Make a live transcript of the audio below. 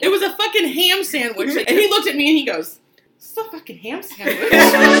fucking ham sandwich. And he looked at me and he goes, "It's a fucking ham sandwich."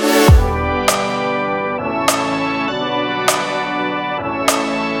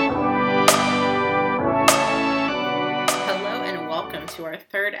 Hello and welcome to our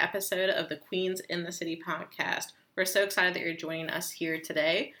third episode of the Queens in the City podcast. We're so excited that you're joining us here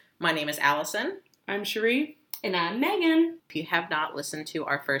today. My name is Allison. I'm Cherie. And I'm Megan. If you have not listened to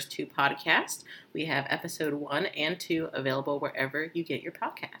our first two podcasts, we have episode 1 and 2 available wherever you get your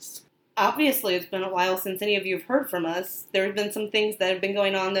podcasts. Obviously, it's been a while since any of you have heard from us. There have been some things that have been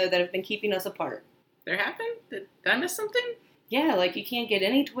going on, though, that have been keeping us apart. There have been? Did I miss something? Yeah, like you can't get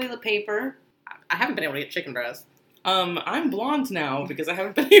any toilet paper. I haven't been able to get chicken breast. I'm blonde now because I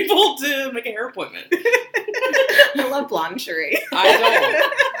haven't been able to make a hair appointment. I love blonde Cherie.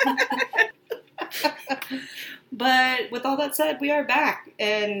 I don't. But with all that said, we are back,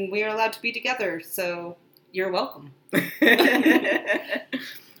 and we are allowed to be together, so you're welcome.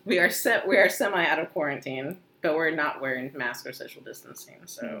 We are semi out of quarantine, but we're not wearing masks or social distancing,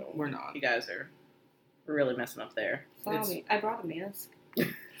 so We're not. you guys are really messing up there. Follow me. I brought a mask.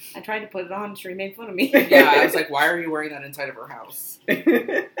 I tried to put it on, Sheree made fun of me. Yeah, I was like, why are you wearing that inside of her house?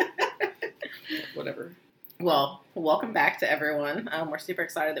 Whatever. Well, welcome back to everyone. We're super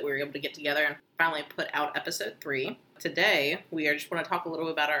excited that we were able to get together and finally put out episode 3. Today, we just want to talk a little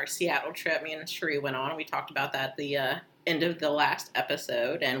bit about our Seattle trip. Me and Cherie went on. We talked about that at the end of the last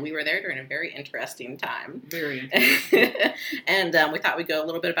episode, and we were there during a very interesting time. Very interesting. And we thought we'd go a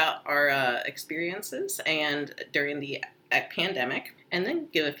little bit about our experiences and during the pandemic, and then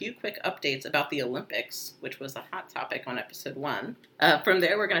give a few quick updates about the Olympics, which was a hot topic on episode 1. From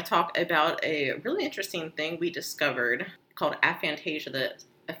there, we're going to talk about a really interesting thing we discovered called aphantasia that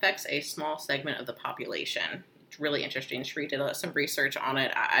affects a small segment of the population. It's really interesting. Cherie did some research on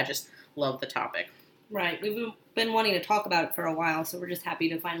it. I just love the topic. Right. We've been wanting to talk about it for a while, so we're just happy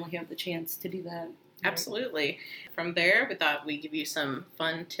to finally have the chance to do that. Absolutely. From there, we thought we'd give you some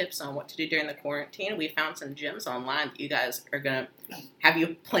fun tips on what to do during the quarantine. We found some gyms online that you guys are going to have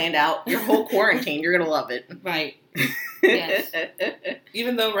you planned out your whole quarantine. You're going to love it. Right. Yes.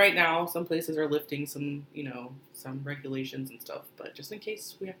 Even though right now some places are lifting some regulations and stuff, but just in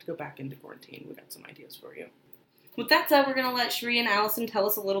case we have to go back into quarantine, we got some ideas for you. With that said, we're going to let Cherie and Allison tell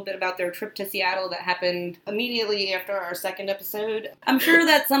us a little bit about their trip to Seattle that happened immediately after our second episode. I'm sure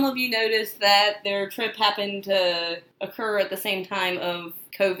that some of you noticed that their trip happened to occur at the same time of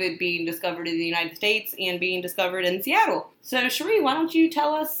COVID being discovered in the United States and being discovered in Seattle. So, Cherie, why don't you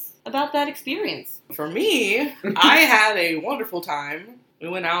tell us about that experience? For me, I had a wonderful time. We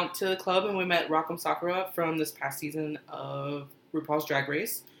went out to the club and we met Rock'em Sakura from this past season of RuPaul's Drag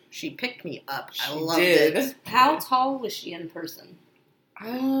Race. She picked me up. I She loved did. it. How tall was she in person?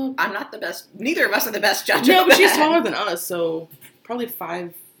 I'm not the best. Neither of us are the best judge. No, of but she's that. taller than us, so probably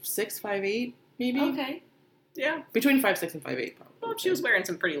 5'6", 5'8", maybe. Okay. Yeah. Between 5'6" and 5'8", probably. Well, she was wearing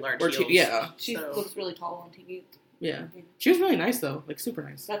some pretty large Or heels. yeah. She So- looks really tall on TV. Yeah. She was really nice, though. Like, super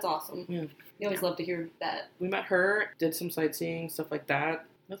nice. That's awesome. Yeah. You always love to hear that. We met her, did some sightseeing, stuff like that.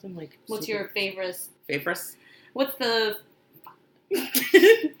 Nothing like What's super your favorite? favorites? What's the?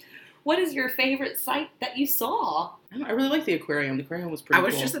 What is your favorite sight that you saw? I really like the aquarium. The aquarium was pretty I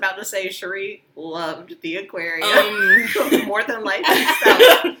was cool. just about to say Cherie loved the aquarium more than life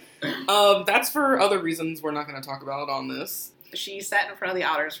itself. That's for other reasons we're not going to talk about on this. She sat in front of the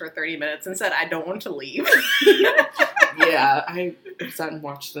otters for 30 minutes and said, "I don't want to leave." Yeah, I sat and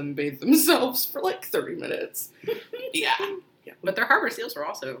watched them bathe themselves for like 30 minutes. Yeah. But their harbor seals were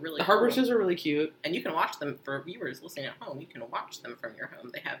also really The harbor cool. shows are really cute. And you can watch them, for viewers listening at home, you can watch them from your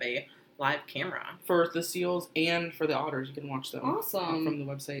home. They have a live camera. For the seals and for the otters, you can watch them Awesome. from the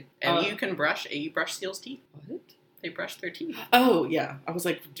website. And you brush seals' teeth. What? They brush their teeth. Oh, yeah. I was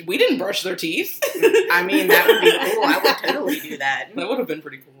like, we didn't brush their teeth. I mean, that would be cool. I would totally do that. That would have been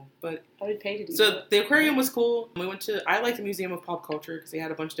pretty cool. But I would pay to do so that. the aquarium was cool. I like the Museum of Pop Culture because they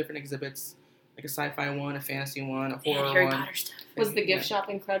had a bunch of different exhibits, like a sci-fi one, a fantasy one, a horror Harry one. Potter stuff. Was the gift shop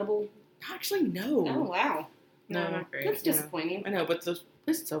incredible? Actually, no. Oh, wow. No, No. not great. That's disappointing. I know, but the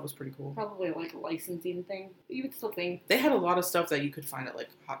place itself was pretty cool. Probably like a licensing thing. But you would still think. They had a lot of stuff that you could find at like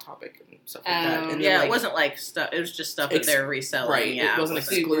Hot Topic and stuff like that. And then, Yeah, like, it wasn't like stuff. It was just stuff that they're reselling. right, Yeah, it wasn't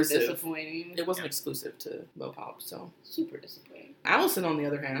Super exclusive. disappointing. It wasn't exclusive to Mopop, so. Super disappointing. Allison, on the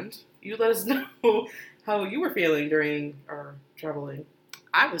other hand, you let us know how you were feeling during our traveling.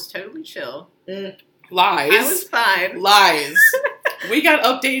 I was totally chill. Lies. I was fine. Lies. We got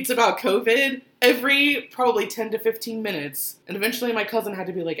updates about COVID every probably 10 to 15 minutes. And eventually my cousin had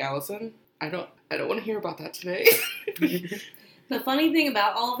to be like, Allison, I don't want to hear about that today. The funny thing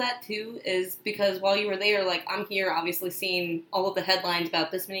about all of that, too, is because while you were there, like, I'm here obviously seeing all of the headlines about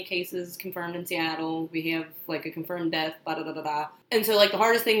this many cases confirmed in Seattle. We have, like, a confirmed death, da-da-da-da-da. And so, like, the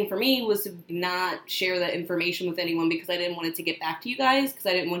hardest thing for me was to not share that information with anyone because I didn't want it to get back to you guys, because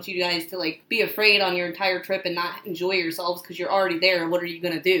I didn't want you guys to, like, be afraid on your entire trip and not enjoy yourselves because you're already there. What are you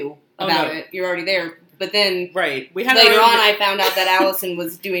going to do about it? You're already there. But then we had later on, I found out that Allison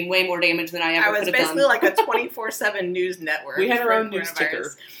was doing way more damage than I ever could have done. I was basically like a 24/7 news network. We had our own news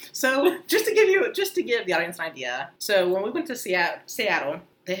ticker. So just to give the audience an idea, so when we went to Seattle,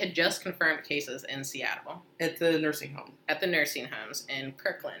 they had just confirmed cases in Seattle at the nursing home. At the nursing homes in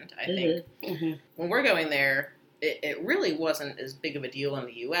Kirkland, I think. Mm-hmm. When we're going there, it really wasn't as big of a deal in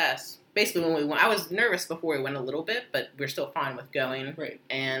the U.S. Basically, when we went, I was nervous before we went a little bit, but we're still fine with going. Right.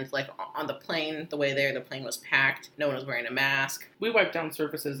 And, like, on the plane, the way there, the plane was packed. No one was wearing a mask. We wiped down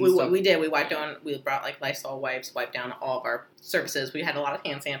surfaces and stuff. We did. We wiped down, we brought, like, Lysol wipes, wiped down all of our surfaces. We had a lot of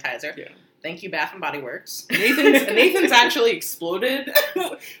hand sanitizer. Yeah. Thank you, Bath and Body Works. Nathan's actually exploded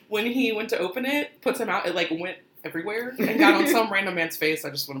when he went to open it. Puts him out. It, like, went everywhere and got on some random man's face. I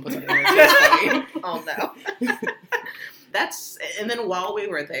just want to put that in there. It's funny. Oh, no. And then while we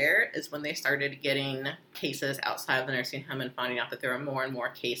were there is when they started getting cases outside of the nursing home and finding out that there were more and more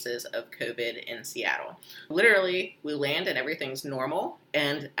cases of COVID in Seattle. Literally, we land and everything's normal.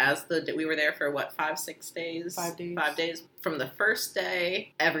 And we were there for 5-6 days? 5 days. 5 days. From the first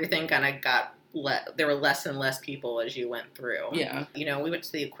day, everything kind of got there were less and less people as you went through. Yeah. You know, we went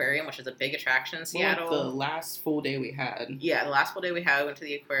to the aquarium, which is a big attraction in Seattle. Well, the last full day we had. Yeah, the last full day we had, we went to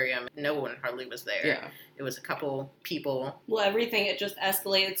the aquarium. No one hardly was there. Yeah. It was a couple people. Well, everything, it just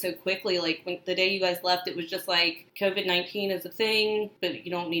escalated so quickly. Like, when the day you guys left, it was just like, COVID-19 is a thing, but you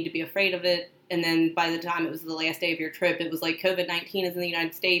don't need to be afraid of it. And then by the time it was the last day of your trip, it was like, COVID-19 is in the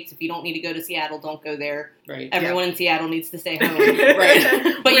United States. If you don't need to go to Seattle, don't go there. Right. Everyone in Seattle needs to stay home.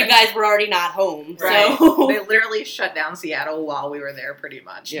 Right. But you guys were already not home. Right. So They literally shut down Seattle while we were there, pretty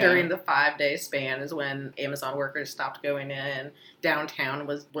much. Yeah. During the 5-day span is when Amazon workers stopped going in. Downtown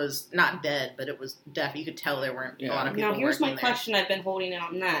was not dead, but it was deaf. You could tell there weren't a lot of people Now, here's my working there. question. I've been holding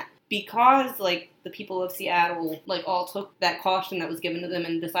on that. Because, like, the people of Seattle, like, all took that caution that was given to them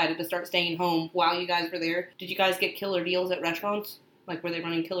and decided to start staying home while you guys were there, did you guys get killer deals at restaurants? Like, were they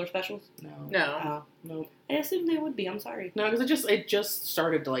running killer specials? No. No. I assumed they would be. I'm sorry. No, because it just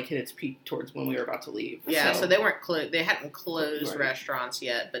started to, like, hit its peak towards when we were about to leave. Yeah, so they weren't they hadn't closed Right. restaurants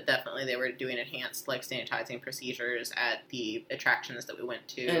yet, but definitely they were doing enhanced, like, sanitizing procedures at the attractions that we went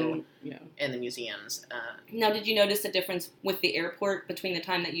to And the museums. Now, did you notice a difference with the airport between the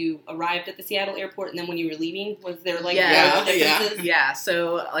time that you arrived at the Seattle airport and then when you were leaving? Was there, like, large differences? Yeah,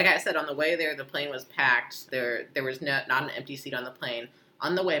 so, like I said, on the way there, the plane was packed. There was not an empty seat on the plane.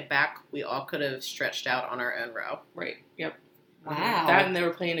 On the way back, we all could have stretched out on our own row. Right. Yep. Wow. That and they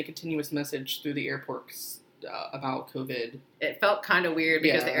were playing a continuous message through the airport about COVID. It felt kind of weird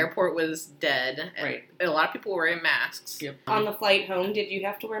because the airport was dead. And Right. a lot of people were wearing masks. Yep. On the flight home, did you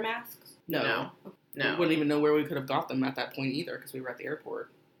have to wear masks? No. We wouldn't even know where we could have got them at that point either because we were at the airport.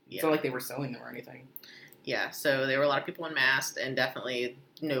 Yeah. It's not like they were selling them or anything. Yeah, so there were a lot of people in masks and definitely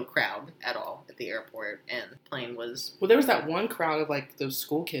no crowd at all at the airport, and the plane was... Well, there was that one crowd of, like, those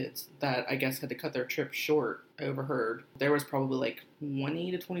school kids that I guess had to cut their trip short, I overheard. There was probably, like,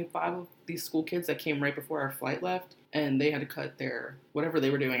 20 to 25 of these school kids that came right before our flight left, and they had to cut their... whatever they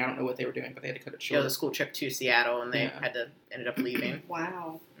were doing, I don't know what they were doing, but they had to cut it short. the school trip to Seattle, and they ended up leaving.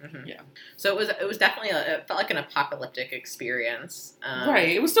 Wow. Mm-hmm. Yeah. So it was definitely it felt like an apocalyptic experience. Right.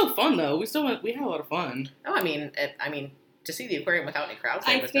 It was still fun though. We had a lot of fun. Oh, I mean, to see the aquarium without any crowds.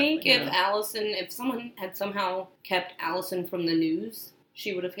 I think if someone had somehow kept Allison from the news,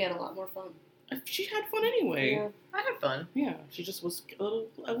 she would have had a lot more fun. She had fun anyway. Yeah. I had fun. Yeah. She just was a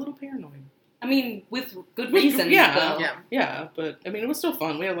little paranoid. I mean, with good reason. Yeah. though. Yeah, but I mean, it was still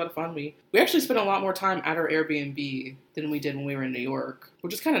fun. We had a lot of fun. We actually spent a lot more time at our Airbnb than we did when we were in New York,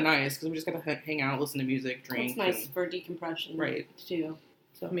 which is kind of nice because we just got to hang out, listen to music, drink. It's nice for decompression, Right. too.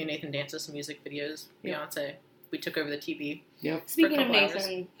 So me and Nathan danced to some music videos. Yeah. Beyonce. We took over the TV. Yep. Speaking For a of couple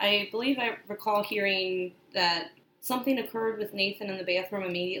Nathan, I believe I recall hearing that something occurred with Nathan in the bathroom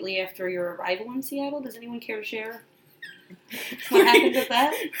immediately after your arrival in Seattle. Does anyone care to share? What happened with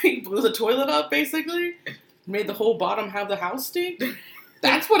that? He blew the toilet up, basically. Made the whole bottom have the house stink.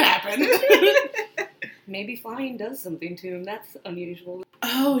 That's what happened. Maybe flying does something to him. That's unusual.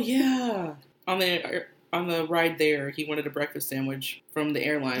 Oh, yeah. On the ride there, he wanted a breakfast sandwich from the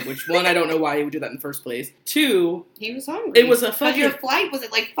airline, which, one, I don't know why he would do that in the first place. Two, He was hungry. it was a Because fucking... your flight was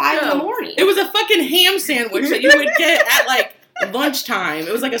at like 5 in the morning. It was a fucking ham sandwich that you would get at, like, lunchtime.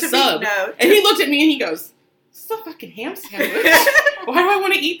 It was like a sub. And he looked at me and he goes, is a fucking ham sandwich. Why do I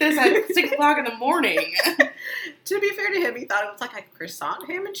want to eat this at 6 o'clock in the morning? To be fair to him, he thought it was like a croissant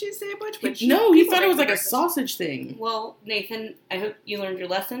ham and cheese sandwich. Which No, he people thought it make was for like a breakfast. sausage thing. Well, Nathan, I hope you learned your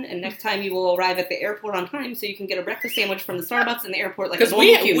lesson, and next time you will arrive at the airport on time so you can get a breakfast sandwich from the Starbucks in the airport like a Because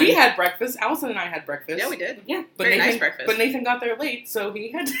normal human. we had breakfast. Allison and I had breakfast. Yeah, we did. Yeah. But Very Nathan, nice breakfast. But Nathan got there late, so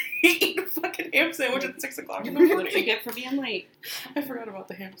he had to eat a fucking ham sandwich at 6 o'clock in the What you morning. get for being late? I forgot about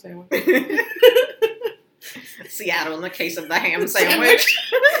the ham sandwich. Seattle in the case of the ham sandwich.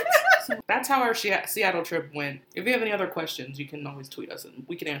 So that's how our Seattle trip went. If you have any other questions, you can always tweet us and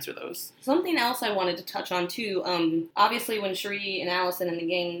we can answer those. Something else I wanted to touch on too. Obviously, when Cherie and Allison and the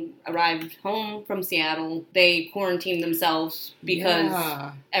gang arrived home from Seattle, they quarantined themselves because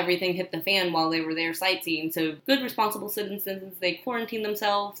Yeah. everything hit the fan while they were there sightseeing. So, good, responsible citizens, they quarantined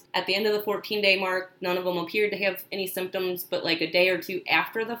themselves. At the end of the 14-day mark, none of them appeared to have any symptoms, but like a day or two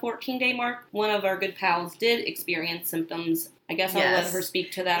after the 14-day mark, one of our good pals did experience symptoms. I guess I'll let Yes. her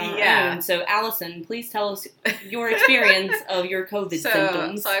speak to that on Yeah. her own. So, Allison, please tell us your experience of your COVID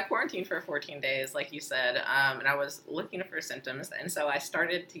symptoms. So I quarantined for 14 days, like you said, and I was looking for symptoms, and so I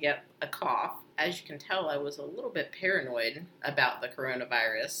started to get a cough. As you can tell, I was a little bit paranoid about the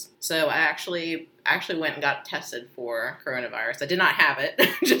coronavirus. So I actually went and got tested for coronavirus. I did not have it,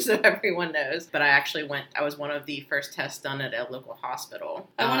 just so everyone knows, but I was one of the first tests done at a local hospital.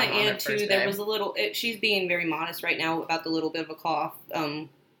 I want to on their add, first too, there day. was a little, she's being very modest right now about the little bit of a cough.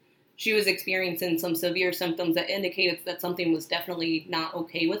 She was experiencing some severe symptoms that indicated that something was definitely not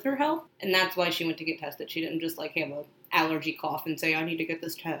okay with her health, and that's why she went to get tested. She didn't just, like, have a allergy cough and say, I need to get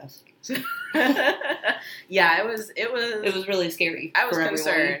this test. Yeah, it was It was really scary. I was for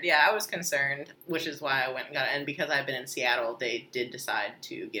concerned. everyone. Yeah, I was concerned, which is why I went and got it. And because I've been in Seattle, they did decide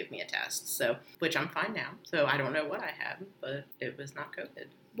to give me a test. So, which I'm fine now. So I don't know what I had, but it was not COVID.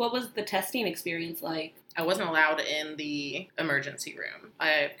 What was the testing experience like? I wasn't allowed in the emergency room.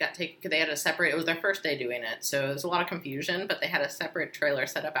 I got taken, they had a separate, it was their first day doing it, so there was a lot of confusion, but they had a separate trailer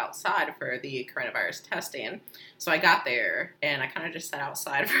set up outside for the coronavirus testing. So I got there, and I kind of just sat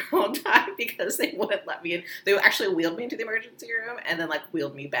outside for a long time because they wouldn't let me in. They actually wheeled me into the emergency room and then, like,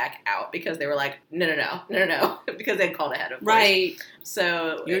 wheeled me back out because they were like, no, because they'd called ahead, of course. Right.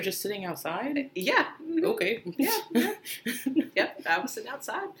 So, You were just sitting outside? yeah. Okay. Yeah. Yep, I was sitting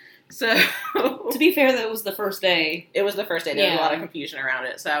outside. So To be fair, that was the first day. it was the first day. There was a Yeah. lot of confusion around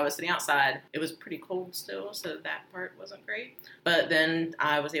it. So I was sitting outside. It was pretty cold still, so that part wasn't great. But then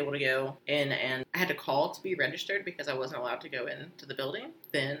I was able to go in, and I had to call to be registered because I wasn't allowed to go into the building.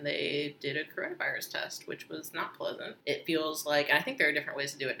 Then they did a coronavirus test, which was not pleasant. It feels like, and I think there are different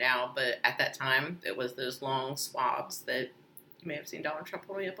ways to do it now, but at that time, it was those long swabs that you may have seen Donald Trump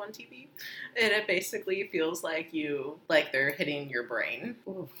holding up on TV. And it basically feels like they're hitting your brain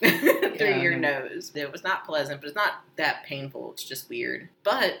Oof. through Yeah. your nose. It was not pleasant, but it's not that painful. It's just weird.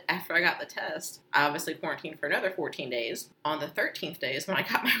 But after I got the test, I obviously quarantined for another 14 days. On the 13th day is when I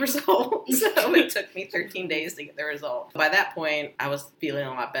got my result. So it took me 13 days to get the result. By that point, I was feeling a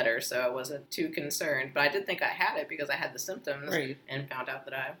lot better, so I wasn't too concerned. But I did think I had it because I had the symptoms Right. and found out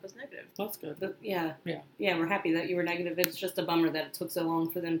that I was negative. That's good. But yeah. Yeah. Yeah, we're happy that you were negative. It's just a bummer that it took so long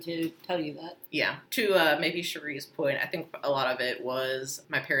for them to tell you that. Yeah. To maybe Cherie's point, I think a lot of it was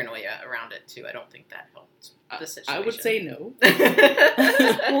my paranoia around it, too. I don't think that helped the situation. I would say no.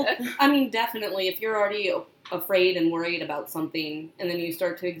 Well, I mean, definitely, if you're already afraid and worried about something, and then you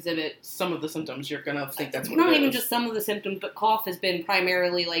start to exhibit Some of the symptoms you're gonna think that's what not it even is. just some of the symptoms, but cough has been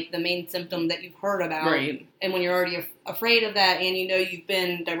primarily like the main symptom that you've heard about. Right. And when you're already afraid of that, and you know you've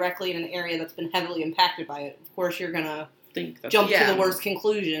been directly in an area that's been heavily impacted by it, of course you're gonna Think that's jump Yeah. to the worst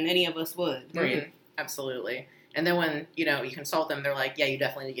conclusion. Any of us would. Right. Mhm. Absolutely. And then when, you consult them, they're like, yeah, you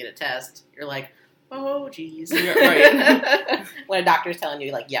definitely need to get a test. You're like, oh, geez. Yeah, right. When a doctor's telling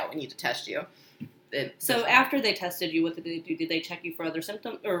you, like, yeah, we need to test you. So after they tested you, what did they do? Did they check you for other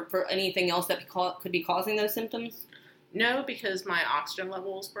symptoms or for anything else that could be causing those symptoms? No, because my oxygen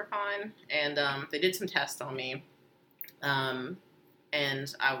levels were fine. And they did some tests on me.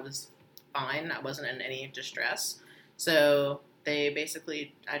 And I was fine. I wasn't in any distress. So they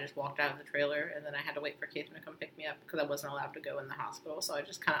basically, I just walked out of the trailer, and then I had to wait for Catherine to come pick me up because I wasn't allowed to go in the hospital. So I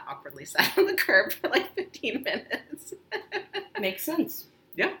just kind of awkwardly sat on the curb for like 15 minutes. Makes sense.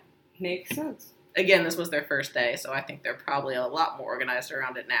 Yeah. Makes sense. Again, this was their first day, so I think they're probably a lot more organized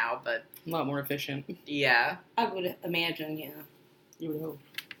around it now. But A lot more efficient. yeah, I would imagine, yeah. You would hope.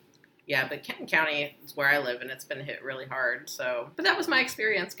 yeah. But Kenton County is where I live, and it's been hit really hard. So, but that was my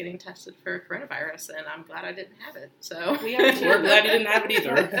experience getting tested for coronavirus, and I'm glad I didn't have it. So We are too. We're glad you didn't have it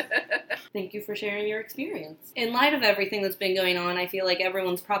either. Thank you for sharing your experience. In light of everything that's been going on, I feel like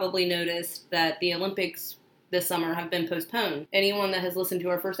everyone's probably noticed that the Olympics this summer have been postponed. Anyone that has listened to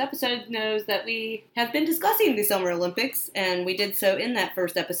our first episode knows that we have been discussing the Summer Olympics, and we did so in that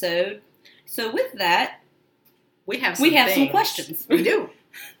first episode. So with that, we have some questions. We do.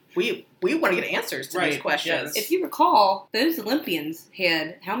 We want to get answers to these questions. Yes. If you recall, those Olympians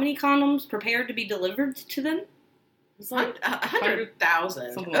had how many condoms prepared to be delivered to them? It's like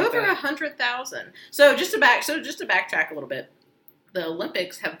 100,000, something like over that. 100,000. So just to backtrack a little bit, the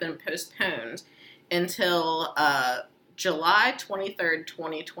Olympics have been postponed until July 23rd,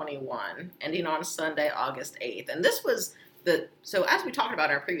 2021, ending on Sunday, August 8th. And this was so as we talked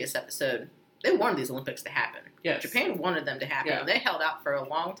about in our previous episode, they wanted these Olympics to happen. Yes. Japan wanted them to happen. Yeah. They held out for a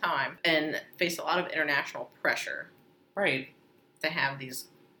long time and faced a lot of international pressure Right. to have these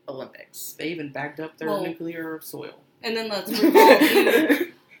Olympics. They even bagged up their nuclear soil. And then let's recall,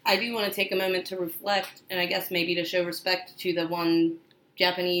 too, I do want to take a moment to reflect, and I guess maybe to show respect to the one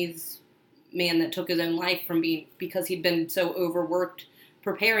Japanese man that took his own life because he'd been so overworked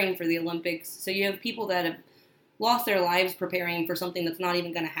preparing for the Olympics. So you have people that have lost their lives preparing for something that's not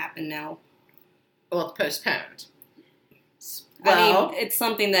even going to happen now. Well, it's postponed. I mean, it's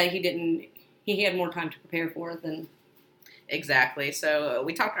something that he had more time to prepare for than... Exactly. So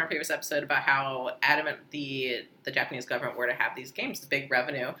we talked in our previous episode about how adamant the Japanese government were to have these games, the big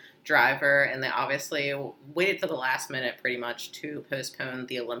revenue driver, and they obviously waited to the last minute pretty much to postpone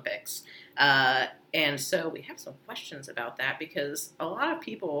the Olympics. And so we have some questions about that because a lot of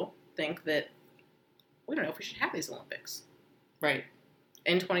people think that we don't know if we should have these Olympics. Right.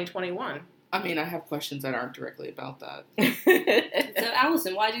 In 2021. I mean, I have questions that aren't directly about that. So,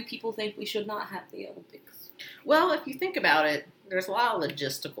 Allison, why do people think we should not have the Olympics? Well, if you think about it, there's a lot of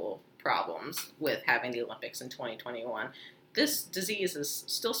logistical problems with having the Olympics in 2021. This disease is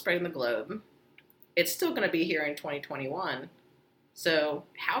still spreading the globe. It's still going to be here in 2021. So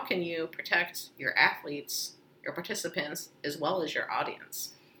how can you protect your athletes, your participants, as well as your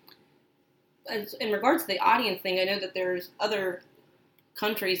audience? In regards to the audience thing, I know that there's other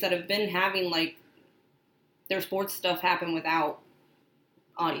countries that have been having, like, their sports stuff happen without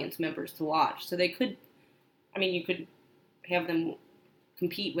audience members to watch. So they could... I mean, you could have them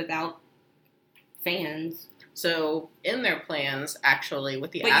compete without fans. So, in their plans, actually,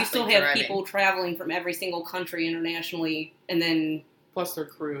 with the but athletes you still have arriving, people traveling from every single country internationally, and then Plus their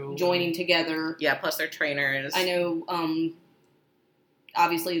crew. joining together. Yeah, plus their trainers. I know,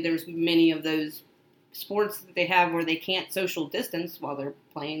 obviously, there's many of those sports that they have where they can't social distance while they're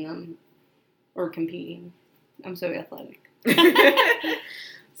playing them or competing. I'm so athletic.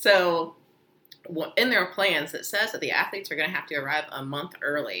 So... in their plans, it says that the athletes are going to have to arrive a month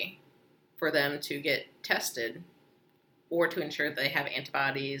early for them to get tested or to ensure that they have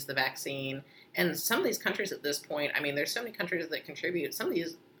antibodies, the vaccine. And some of these countries at this point, I mean, there's so many countries that contribute. Some of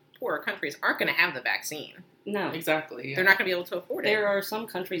these poorer countries aren't going to have the vaccine. No. Exactly. Yeah. They're not going to be able to afford it. There are some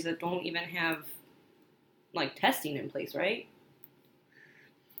countries that don't even have, like, testing in place, right?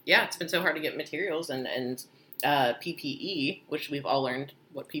 Yeah, it's been so hard to get materials and PPE, which we've all learned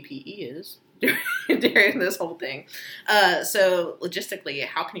what PPE is during this whole thing. So logistically,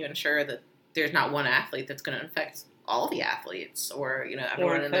 how can you ensure that there's not one athlete that's going to infect all the athletes, or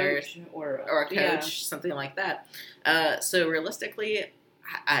everyone in there, or a coach, something like that? So realistically,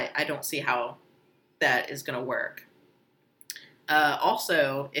 I don't see how that is going to work.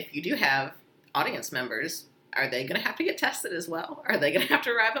 Also, if you do have audience members, are they going to have to get tested as well? Are they going to have to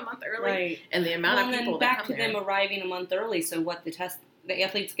arrive a month early? Right. And the amount of people then that back come to them there. arriving a month early. So what the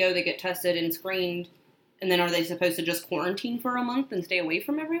athletes go, they get tested and screened, and then are they supposed to just quarantine for a month and stay away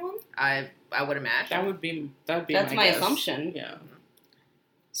from everyone? I would imagine. That'd be That's my guess. assumption. Yeah.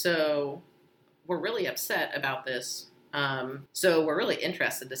 So we're really upset about this. So we're really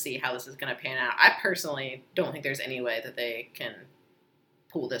interested to see how this is going to pan out. I personally don't think there's any way that they can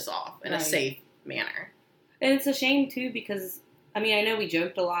pull this off in a Right. safe manner. And it's a shame, too, because, I mean, I know we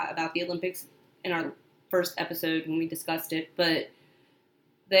joked a lot about the Olympics in our first episode when we discussed it, but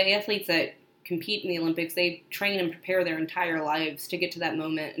the athletes that compete in the Olympics, they train and prepare their entire lives to get to that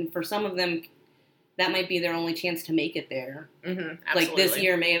moment. And for some of them, that might be their only chance to make it there. Mm-hmm, Like this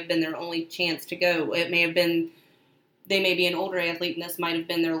year may have been their only chance to go. It may have been, they may be an older athlete and this might have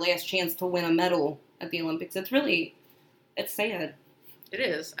been their last chance to win a medal at the Olympics. It's sad. It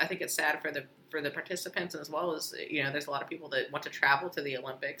is. I think it's sad for the participants, as well as, there's a lot of people that want to travel to the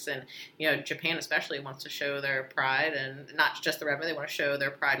Olympics, and, Japan especially wants to show their pride, and not just the revenue, they want to show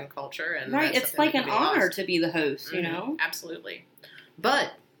their pride and culture. And Right, it's like an honor to be the host, Mm-hmm, absolutely.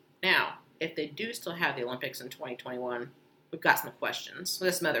 But now, if they do still have the Olympics in 2021, we've got some questions. We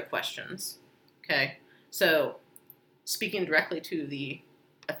have some other questions. Okay, so speaking directly to the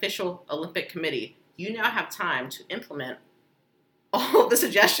official Olympic Committee, you now have time to implement all the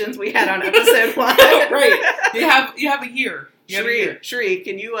suggestions we had on episode 1. Right. You have a year. Sheree,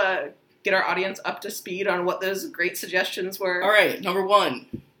 can you get our audience up to speed on what those great suggestions were? All right, number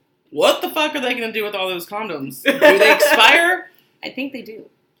 1. What the fuck are they going to do with all those condoms? Do they expire? I think they do,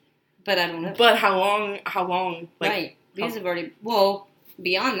 but I don't know. But how long? Right. These have already... Well,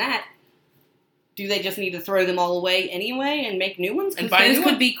 beyond that, do they just need to throw them all away anyway and make new ones? And Because buy those new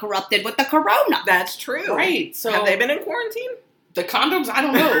could ones. be corrupted with the corona. That's true. Right. So Have they been in quarantine? the condoms? I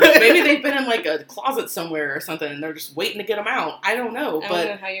don't know. Maybe they've been in like a closet somewhere or something, and they're just waiting to get them out. I don't know. I But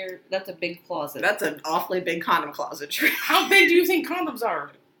don't know how you're... That's a big closet. That's an awfully big condom closet, Sheree. how big do you think condoms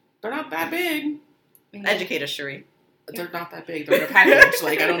are? They're not that big. Educate us, Sheree. They're not that big. They're in a package.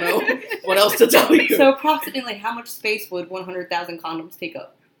 Like, I don't know what else to tell you. So approximately how much space would 100,000 condoms take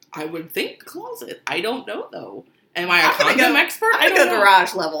up? I would think closet. I don't know, though. Am I a I'm gonna condom go- expert? I think don't a know.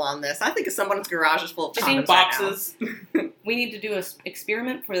 garage level on this. I think someone's garage is full of I condoms think boxes. We need to do an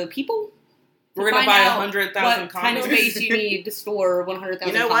experiment for the people. We're going to find buy out 100,000 What condoms. kind of space you need to store Right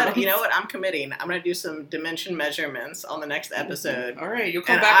 100,000 now. You know condoms? what? You know what? I'm committing. I'm going to do some dimension measurements on the next episode. All right, you'll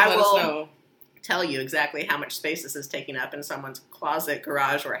come And back and I let us will- know. Tell you exactly how much space this is taking up in someone's closet,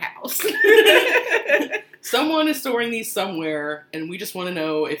 garage, or house. Someone is storing these somewhere, and we just want to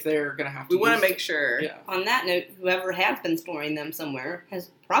know if they're going to have to We want use- to make sure. Yeah. On that note, whoever has been storing them somewhere has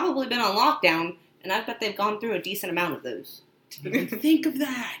probably been on lockdown, and I bet they've gone through a decent amount of those. Think of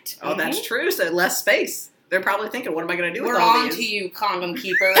that. Oh, that's true. So less space. They're probably thinking, what am I going to do We're with all on these? to you, condom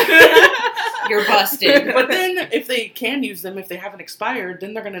keeper. You're busted. But then, if they can use them, if they haven't expired,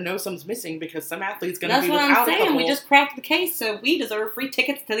 then they're going to know some's missing because some athlete's going to That's be what without I'm a saying. couple We just cracked the case, so we deserve free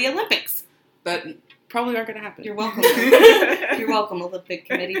tickets to the Olympics. that probably aren't going to happen. You're welcome. You're welcome, Olympic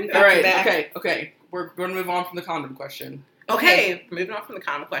Committee. We got All right, your back. okay. We're going to move on from the condom question. Okay, moving on from the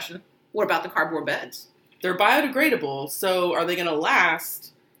condom question. What about the cardboard beds? They're biodegradable, so are they going to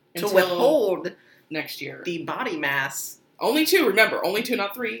last To until withhold next year? the body mass. Only 2, remember. Only 2,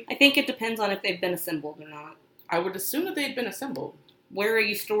 not 3. I think it depends on if they've been assembled or not. I would assume that they'd been assembled. Where are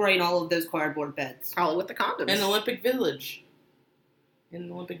you storing all of those cardboard beds? Probably with the condoms. In Olympic Village.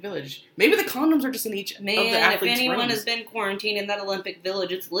 Maybe the condoms are just in each of the Man, if athletes' anyone rooms. has been quarantined in that Olympic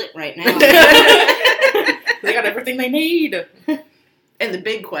Village, it's lit right now. They got everything they need. And the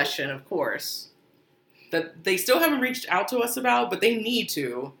big question, of course. That they still haven't reached out to us about, but they need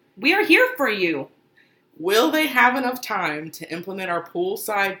to. We are here for you. Will they have enough time to implement our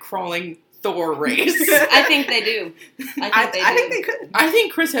poolside crawling Thor race? I think they do. I think they could. I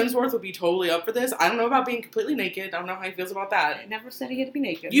think Chris Hemsworth would be totally up for this. I don't know about being completely naked. I don't know how he feels about I that. never said he had to be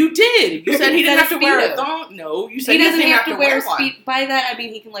naked. You did. You said he He didn't said have to a wear a Speedo. thong. No, you said He doesn't have to wear one. speed. By that, I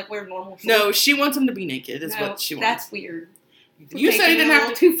mean he can wear normal shorts. No, she wants him to be naked. Is No, what she wants. that's weird. You said he Taking didn't it a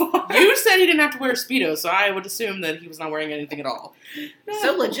have to. little too far. You said he didn't have to wear a Speedo, so I would assume that he was not wearing anything at all.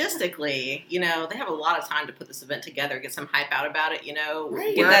 So logistically, they have a lot of time to put this event together, get some hype out about it.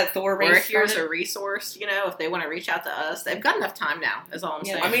 Right. Get that Thor We're race here's a started. resource. If they want to reach out to us, they've got enough time now. Is all I'm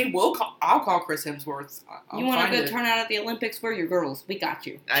Yeah. saying. I mean, I'll call Chris Hemsworth. I'll You want a find good it. turnout at the Olympics? We're your girls. We got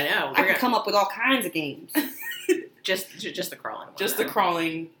you. I know. I We're can come up with all kinds of games. just the crawling one. Just the though.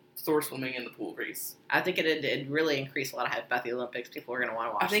 crawling, Thor swimming, and the pool race. I think it'd really increase a lot of hype about the Olympics. People are going to want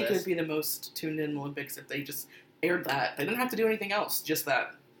to watch I think it this. would be the most tuned in Olympics if they just aired that. They didn't have to do anything else, just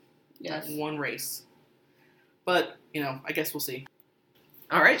that Yes. one race. But, I guess we'll see.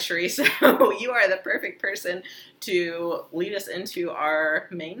 All right, Sheree, so you are the perfect person to lead us into our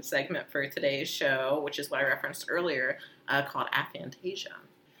main segment for today's show, which is what I referenced earlier, called Aphantasia.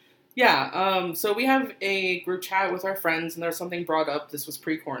 Yeah, so we have a group chat with our friends, and there's something brought up, this was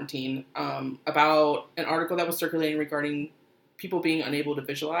pre-quarantine, about an article that was circulating regarding people being unable to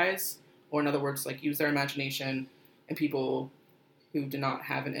visualize, or in other words, use their imagination, and people who do not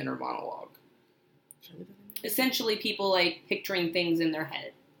have an inner monologue. Essentially, people picturing things in their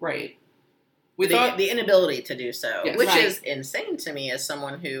head. Right. We thought The inability to do so, Yes. which Right. is insane to me as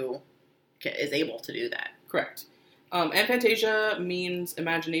someone who is able to do that. correct. Aphantasia means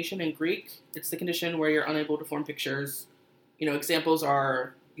imagination in Greek. It's the condition where you're unable to form pictures. Examples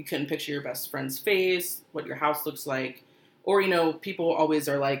are you couldn't picture your best friend's face, what your house looks like, or people always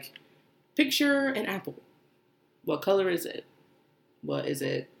are like, picture an apple. What color is it? What is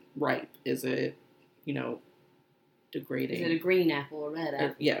it? Ripe? Is it degrading? Is it a green apple or red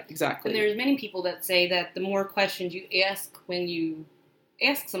apple? Yeah, exactly. And there's many people that say that the more questions you ask when you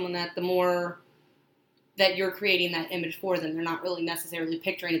ask someone that, the more that you're creating that image for them. They're not really necessarily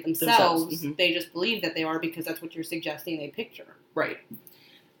picturing it themselves. Mhm. They just believe that they are because that's what you're suggesting they picture. Right.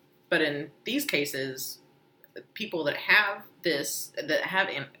 But in these cases, people that have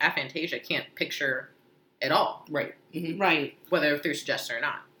aphantasia can't picture at all, Right. Right. whether through suggestion or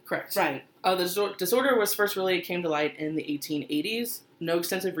not. Correct. Right. The disorder was first really came to light in the 1880s. No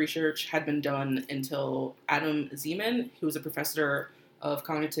extensive research had been done until Adam Zeman, who was a professor of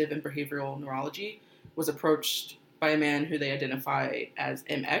cognitive and behavioral neurology, was approached by a man who they identify as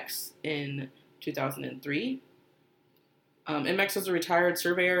MX in 2003. MX was a retired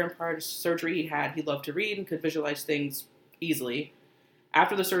surveyor, and prior to surgery, he loved to read and could visualize things easily.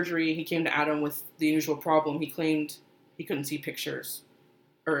 After the surgery, he came to Adam with the unusual problem. He claimed he couldn't see pictures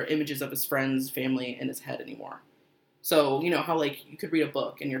or images of his friends, family in his head anymore. So, you know how, like, you could read a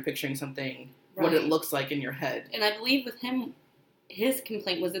book and you're picturing something, what it looks like in your head. And I believe with him, his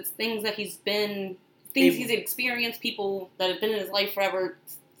complaint was it's things that he's experienced, people that have been in his life forever,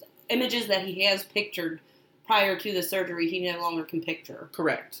 images that he has pictured prior to the surgery he no longer can picture.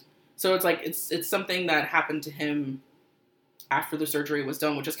 Correct. So it's like, it's something that happened to him after the surgery was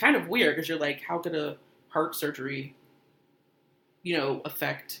done, which is kind of weird, because you're like, how could a heart surgery, you know,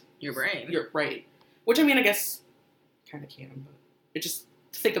 affect Your brain. Your right. Which, I mean, I guess kind of can, but it just,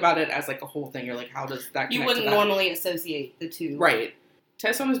 think about it as like a whole thing. You're like, how does that connect You wouldn't to that? normally associate the two. Right.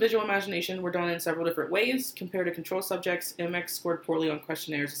 Tests on his visual imagination were done in several different ways. Compared to control subjects, MX scored poorly on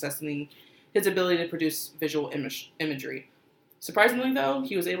questionnaires assessing his ability to produce visual imagery. Surprisingly, though,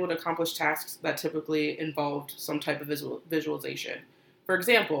 he was able to accomplish tasks that typically involved some type of visualization. For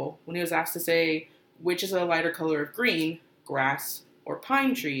example, when he was asked to say which is a lighter color of green, grass or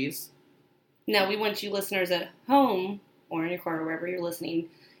pine trees. Now, we want you listeners at home, or in your car, or wherever you're listening,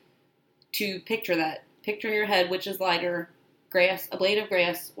 to picture that. Picture in your head which is lighter, grass, a blade of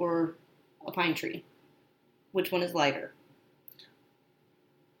grass, or a pine tree. Which one is lighter?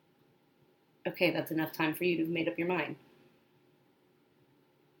 Okay, that's enough time for you to have made up your mind.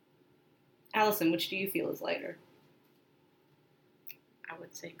 Allison, which do you feel is lighter? I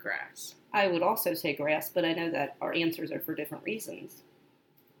would say grass. I would also say grass, but I know that our answers are for different reasons.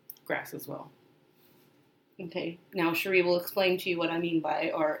 Grass as well. Okay, now Cherie will explain to you what I mean by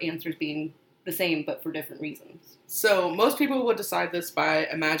our answers being the same but for different reasons. So most people would decide this by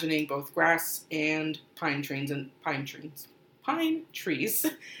imagining both grass and pine trees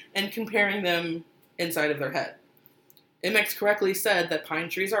and comparing them inside of their head. MX correctly said that pine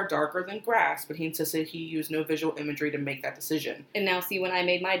trees are darker than grass, but he insisted he used no visual imagery to make that decision. And now, see, when I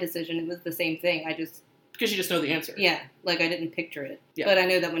made my decision, it was the same thing. Because you just know the answer. Yeah, like I didn't picture it. Yeah. But I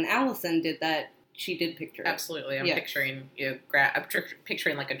know that when Allison did that, she did picture it. Absolutely. I'm Yeah. picturing I'm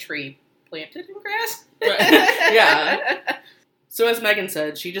picturing like a tree planted in grass. Right. Yeah. So as Megan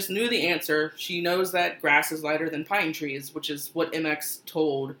said, she just knew the answer. She knows that grass is lighter than pine trees, which is what MX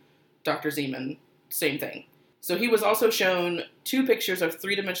told Dr. Zeman. Same thing. So he was also shown 2 pictures of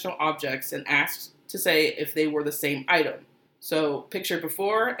 3-dimensional objects and asked to say if they were the same item. So picture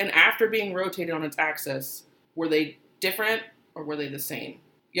before and after being rotated on its axis, were they different or were they the same?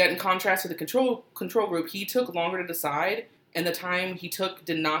 Yet in contrast to the control group, he took longer to decide, and the time he took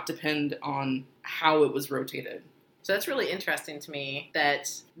did not depend on how it was rotated. So that's really interesting to me that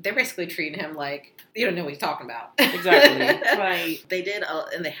they're basically treating him like, you don't know what he's talking about. Exactly. Right. They did,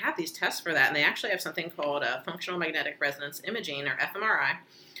 and they have these tests for that, and they actually have something called functional magnetic resonance imaging, or fMRI,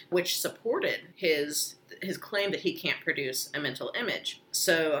 which supported his claim that he can't produce a mental image.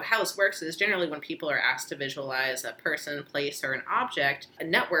 So how this works is generally when people are asked to visualize a person, place, or an object, a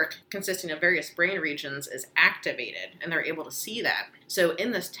network consisting of various brain regions is activated, and they're able to see that. So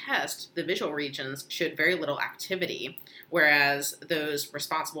in this test, the visual regions showed very little activity, whereas those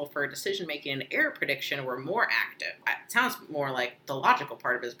responsible for decision-making and error prediction were more active. It sounds more like the logical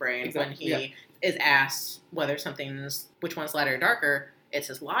part of his brain. Exactly. When he is asked whether which one's lighter or darker, it's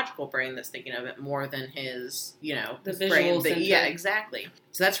his logical brain that's thinking of it more than his, The his visual brain. center. Yeah, exactly.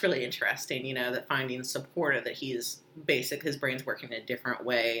 So that's really interesting, that findings supported that his brain's working in a different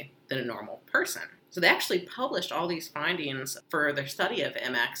way than a normal person. So they actually published all these findings for their study of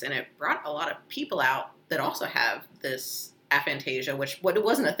MX, and it brought a lot of people out that also have this aphantasia, which it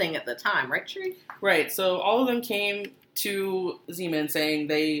wasn't a thing at the time, right, Sheree? Right, so all of them came to Zeman saying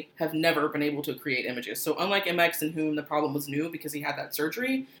they have never been able to create images. So unlike MX, in whom the problem was new because he had that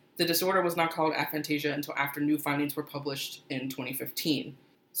surgery, the disorder was not called aphantasia until after new findings were published in 2015.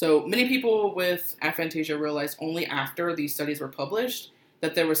 So many people with aphantasia realized only after these studies were published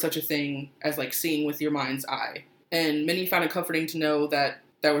that there was such a thing as like seeing with your mind's eye. And many found it comforting to know that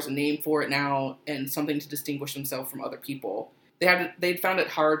there was a name for it now and something to distinguish themselves from other people. They'd found it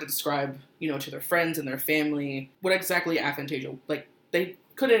hard to describe, to their friends and their family what exactly aphantasia, like they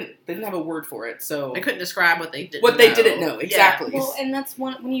they didn't have a word for it, so They couldn't describe what they didn't know, exactly. Well, and that's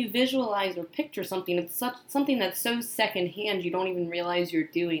when you visualize or picture something, it's something that's so secondhand you don't even realize you're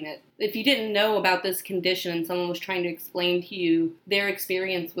doing it. If you didn't know about this condition and someone was trying to explain to you their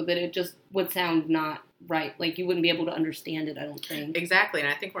experience with it, it just would sound not right. Like, you wouldn't be able to understand it, I don't think. Exactly, and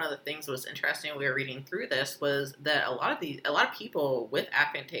I think one of the things that was interesting when we were reading through this was that a lot of people with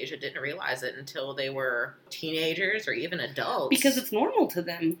aphantasia didn't realize it until they were teenagers or even adults. Because it's normal to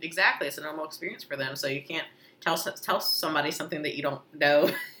them. Exactly, it's a normal experience for them, so you can't tell somebody something that you don't know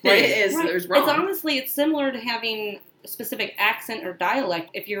Right. is Right. wrong. It's similar to having a specific accent or dialect.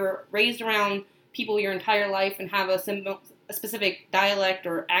 If you're raised around people your entire life and have a specific dialect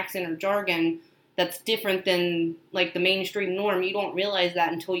or accent or jargon that's different than, like, the mainstream norm, you don't realize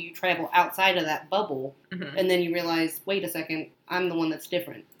that until you travel outside of that bubble, Mhm. and then you realize, wait a second, I'm the one that's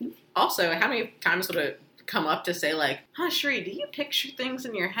different. Also, how many times would it come up to say, like, Sheree, do you picture things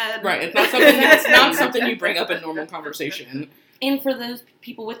in your head? Right, it's not something you bring up in normal conversation. And for those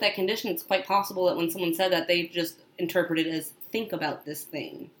people with that condition, it's quite possible that when someone said that, they just interpreted it as, think about this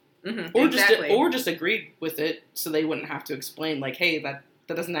thing. Mhm, Or exactly. just agreed with it, so they wouldn't have to explain, like, hey, that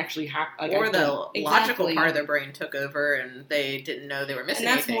doesn't actually happen. Like, or the logical Exactly. part of their brain took over and they didn't know they were missing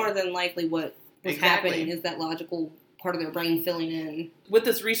And that's anything. more than likely what was Exactly. happening, is that logical part of their brain filling in. With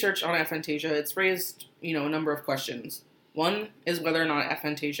this research on aphantasia, it's raised, a number of questions. One is whether or not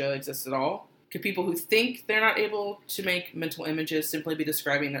aphantasia exists at all. Could people who think they're not able to make mental images simply be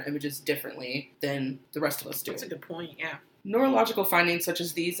describing their images differently than the rest of us do? That's a good point, yeah. Neurological findings such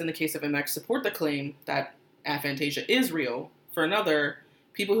as these in the case of MX support the claim that aphantasia is real. For another,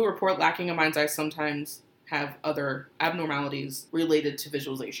 people who report lacking a mind's eye sometimes have other abnormalities related to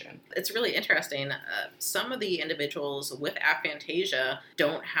visualization. It's really interesting. Some of the individuals with aphantasia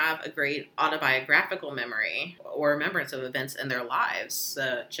don't have a great autobiographical memory or remembrance of events in their lives,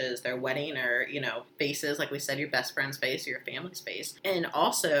 such as their wedding or, faces, like we said, your best friend's face or your family's face. And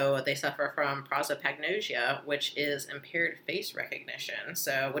also, they suffer from prosopagnosia, which is impaired face recognition.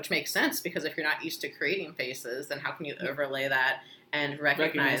 So, which makes sense, because if you're not used to creating faces, then how can you overlay that and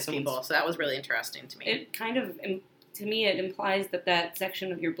recognize people? So that was really interesting to me. It kind of, to me, it implies that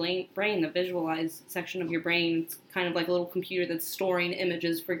section of your brain, the visualized section of your brain, it's kind of like a little computer that's storing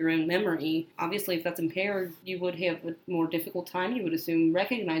images for your own memory. Obviously, if that's impaired, you would have a more difficult time, you would assume,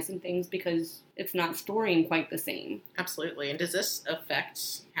 recognizing things because it's not storing quite the same. Absolutely. And does this affect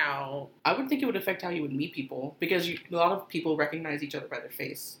how... I would think it would affect how you would meet people, because a lot of people recognize each other by their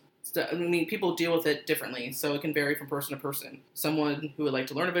face. So, people deal with it differently, so it can vary from person to person. Someone who would like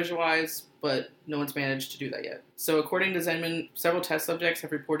to learn to visualize, but no one's managed to do that yet. So according to Zenman, several test subjects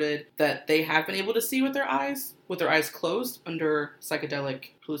have reported that they have been able to see with their eyes closed, under psychedelic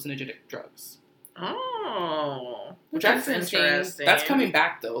hallucinogenic drugs. Oh, Which that's interesting. interesting. That's coming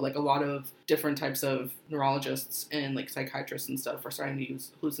back, though. Like, a lot of different types of neurologists and, like, psychiatrists and stuff are starting to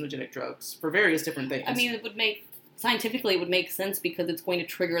use hallucinogenic drugs for various different things. I mean, scientifically, it would make sense because it's going to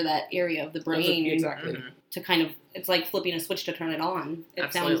trigger that area of the brain Exactly. Mhm. to kind of, it's like flipping a switch to turn it on. It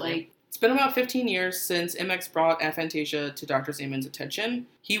Absolutely. sounds like. It's been about 15 years since MX brought aphantasia to Dr. Zeman's attention.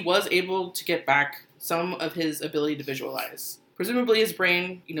 He was able to get back some of his ability to visualize. Presumably his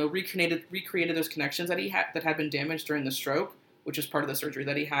brain, recreated those connections that had been damaged during the stroke, which was part of the surgery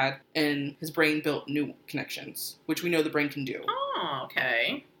that he had, and his brain built new connections, which we know the brain can do. Oh,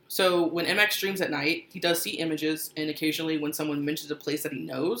 okay. So when MX dreams at night, he does see images, and occasionally when someone mentions a place that he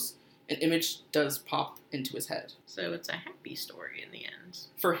knows, an image does pop into his head. So it's a happy story in the end.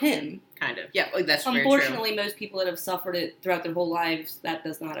 For him, Kind of. Yeah, that's very true. Unfortunately, most people that have suffered it throughout their whole lives, that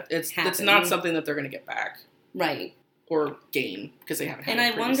does not happen. it's not something that they're going to get back Right. or gain, because they haven't had And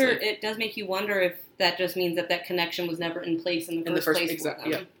it I wonder, previously. it does make you wonder if that just means that connection was never in place in the first place for them.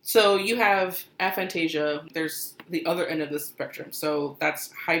 Yeah. So you have aphantasia. There's the other end of the spectrum. So that's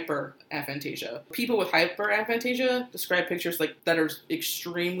hyperaphantasia. People with hyperaphantasia describe pictures that are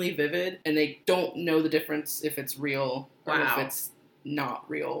extremely vivid, and they don't know the difference if it's real or Wow. if it's not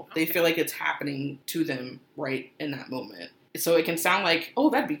real. They Okay. feel like it's happening to them right in that moment. So it can sound like, oh,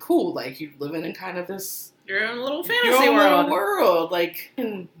 that'd be cool. Like, you living in kind of this Your own little fantasy your own world. little world, like,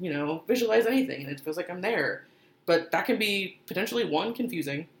 and visualize anything, and it feels like I'm there. But that can be potentially, one,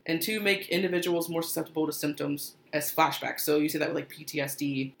 confusing, and two, make individuals more susceptible to symptoms as flashbacks. So you see that with, like,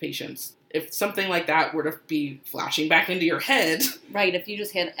 PTSD patients. if something like that were to be flashing back into your head. Right, if you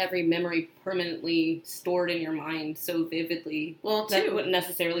just had every memory permanently stored in your mind so vividly, Well, that too, wouldn't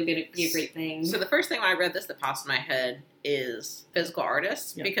necessarily be a great thing. so the first thing when I read this that pops in my head is physical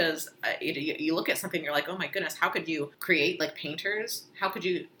artists, Yeah. because you look at something, you're like, oh my goodness, how could you create, like painters, how could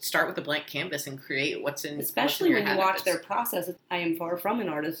you start with a blank canvas and create what's in Especially your when you head? watch their process. I am far from an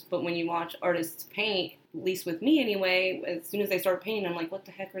artist, but when you watch artists paint, at least with me anyway, as soon as they start painting, I'm like, what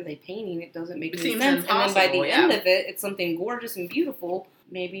the heck are they painting? It doesn't make It any seems sense. And then by the impossible, end yeah. of it, it's something gorgeous and beautiful.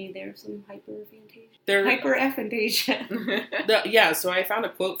 Maybe there's some hyperaphantasia. There, Hyperaphantasia. yeah, so I found a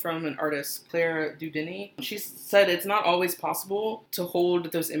quote from an artist, Claire Dudini. She said it's not always possible to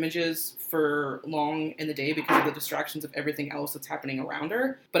hold those images for long in the day because of the distractions of everything else that's happening around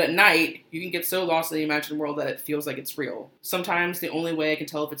her. But at night, you can get so lost in the imagined world that it feels like it's real. Sometimes the only way I can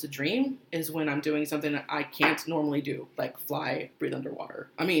tell if it's a dream is when I'm doing something that I can't normally do, like fly, breathe underwater.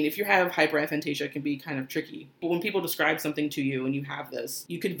 I mean, if you have hyperaphantasia, it can be kind of tricky. But when people describe something to you and you have this,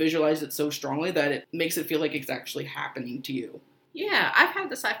 you could visualize it so strongly that it makes it feel like it's actually happening to you. Yeah, I've had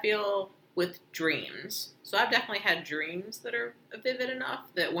this, I feel, with dreams. So I've definitely had dreams that are vivid enough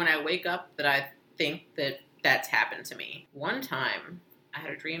that when I wake up that I think that that's happened to me. One time, I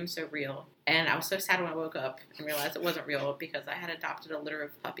had a dream so real, and I was so sad when I woke up and realized it wasn't real because I had adopted a litter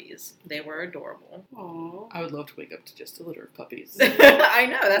of puppies. They were adorable. Aww. I would love to wake up to just a litter of puppies. I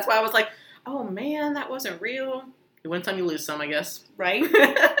know, that's why I was like, oh man, that wasn't real. You win some, you lose some, I guess. Right?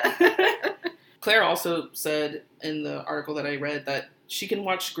 Claire also said in the article that I read that she can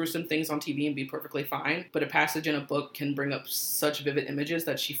watch gruesome things on TV and be perfectly fine, but a passage in a book can bring up such vivid images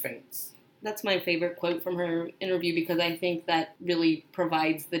that she faints. That's my favorite quote from her interview because I think that really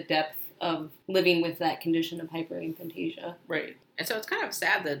provides the depth of living with that condition of hyperaphantasia. Right. And so it's kind of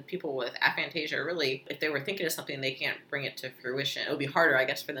sad that people with aphantasia really, if they were thinking of something, they can't bring it to fruition. It would be harder, I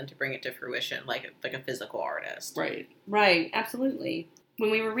guess, for them to bring it to fruition, like a physical artist. Right. Right, absolutely. When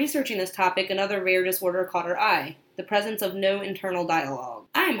we were researching this topic, another rare disorder caught our eye, the presence of no internal dialogue.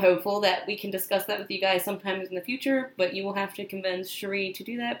 I'm hopeful that we can discuss that with you guys sometimes in the future, but you will have to convince Cherie to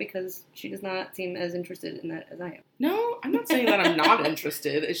do that because she does not seem as interested in that as I am. No, I'm not saying that I'm not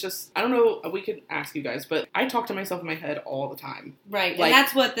interested. It's just, I don't know, we could ask you guys, but I talk to myself in my head all the time. Right, Like- and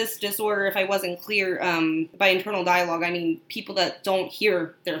that's what this disorder, if I wasn't clear, by internal dialogue, I mean people that don't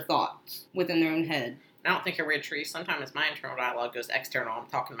hear their thoughts within their own head. I don't think you're weird, Tree. Sometimes my internal dialogue goes external. I'm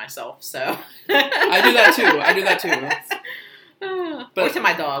talking to myself, so. I do that too. Or to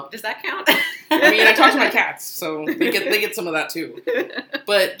my dog. Does that count? I mean, I talk to my cats, so they get some of that too.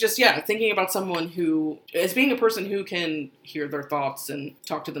 But just, yeah, thinking about someone who, as being a person who can hear their thoughts and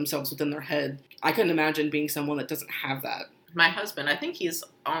talk to themselves within their head, I couldn't imagine being someone that doesn't have that. My husband, I think he's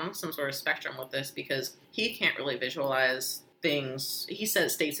on some sort of spectrum with this because he can't really visualize things. He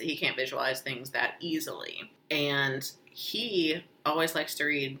states that he can't visualize things that easily. And he always likes to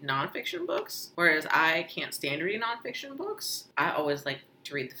read nonfiction books, whereas I can't stand reading nonfiction books. I always like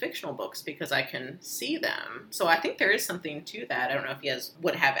to read the fictional books because I can see them. So I think there is something to that. I don't know if he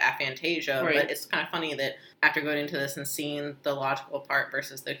would have aphantasia, Right. but it's kind of funny that after going into this and seeing the logical part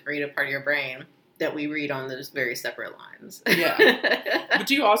versus the creative part of your brain, that we read on those very separate lines. Yeah. But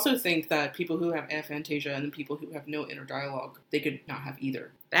do you also think that people who have aphantasia and people who have no inner dialogue, they could not have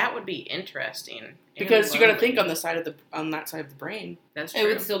either? That would be interesting. and Because you got to think lonely. on that side of the brain. That's It true.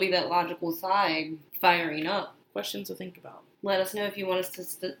 would still be that logical side firing up. Questions to think about. Let us know if you want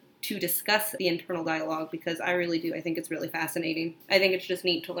us to discuss the internal dialogue because I really do. I think it's really fascinating. I think it's just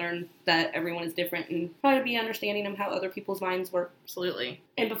neat to learn that everyone is different and try to be understanding of how other people's minds work. Absolutely.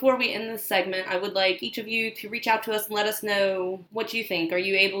 And before we end this segment, I would like each of you to reach out to us and let us know what you think. Are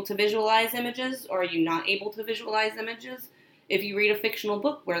you able to visualize images or are you not able to visualize images? If you read a fictional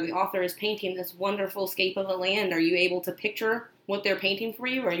book where the author is painting this wonderful scape of a land, are you able to picture what they're painting for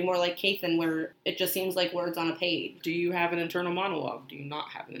you? Or are you more like Kathan where it just seems like words on a page? Do you have an internal monologue? Do you not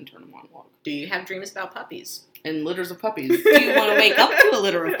have an internal monologue? Do you have dreams about puppies? And litters of puppies. Do you want to wake up to a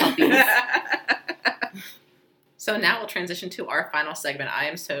litter of puppies? So now we'll transition to our final segment. I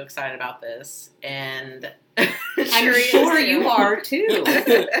am so excited about this, and I'm Cherie is sure too. you are too.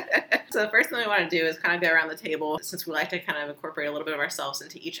 So the first thing we want to do is kind of go around the table, since we like to kind of incorporate a little bit of ourselves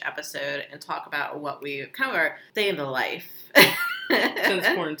into each episode and talk about what we kind of our day in the life Since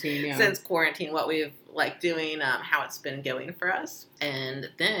quarantine, yeah. Since quarantine, what we've liked doing, how it's been going for us, and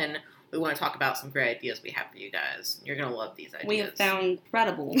then we want to talk about some great ideas we have for you guys. You're gonna love these ideas. We have found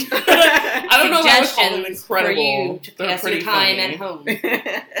incredible I don't know how to call them suggestions for incredible. you to They're pass your pretty time funny. at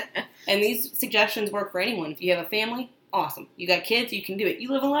home. And these suggestions work for anyone. If you have a family, awesome. You got kids, you can do it.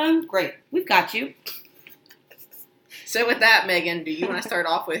 You live alone, great. We've got you. So with that, Megan, do you want to start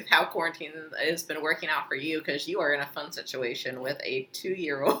off with how quarantine has been working out for you? Because you are in a fun situation with a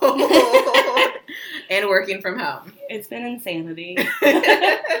 2-year-old and working from home. It's been insanity.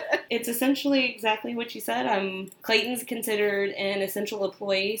 It's essentially exactly what you said. Clayton's considered an essential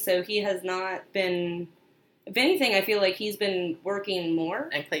employee, so he has not been... If anything, I feel like he's been working more.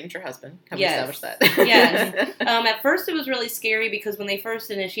 And Clayton's your husband. Can we Yes. establish that? Yes. At first, it was really scary because when they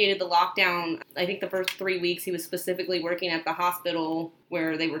first initiated the lockdown, I think the first 3 weeks he was specifically working at the hospital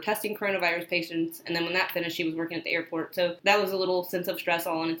where they were testing coronavirus patients. And then when that finished, he was working at the airport. So that was a little sense of stress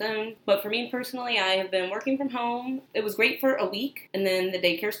all on its own. But for me personally, I have been working from home. It was great for a week, and then the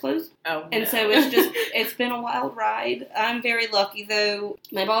daycare's closed. Oh, And no. so it's been a wild ride. I'm very lucky, though.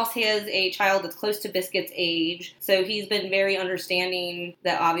 My boss has a child that's close to Biscuit's age, so he's been very understanding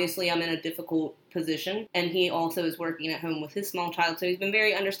that obviously I'm in a difficult position, and he also is working at home with his small child, so he's been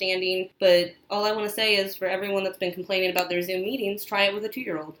very understanding. But all I want to say is for everyone that's been complaining about their Zoom meetings, try it with a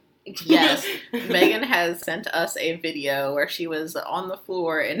 2-year-old. Yes, Megan has sent us a video where she was on the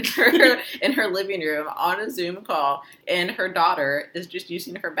floor in her living room on a Zoom call, and her daughter is just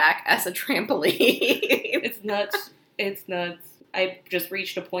using her back as a trampoline. It's nuts. It's nuts. I just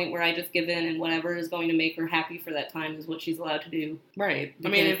reached a point where I just give in, and whatever is going to make her happy for that time is what she's allowed to do. Right. I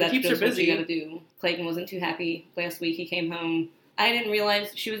Because mean, if it that's keeps her just what you busy. gotta do. Clayton wasn't too happy last week. He came home. I didn't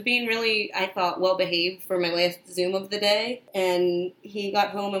realize she was being really, I thought, well behaved for my last Zoom of the day. And he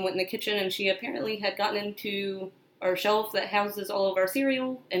got home and went in the kitchen, and she apparently had gotten into our shelf that houses all of our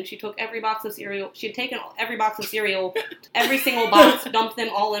cereal, and she took every box of cereal. She had taken every box of cereal, every single box, dumped them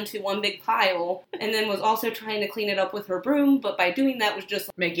all into one big pile, and then was also trying to clean it up with her broom, but by doing that was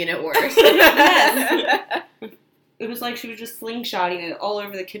just, Making it worse. Yes. It was like she was just slingshotting it all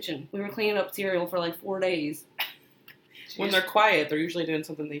over the kitchen. We were cleaning up cereal for like 4 days. When they're quiet, they're usually doing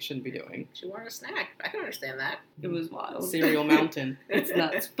something they shouldn't be doing. She wanted a snack. I can understand that. It was wild. Cereal mountain. It's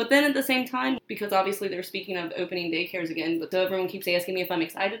nuts. But then at the same time, because obviously they're speaking of opening daycares again, but so everyone keeps asking me if I'm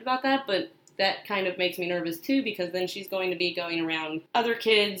excited about that, but that kind of makes me nervous too, because then she's going to be going around other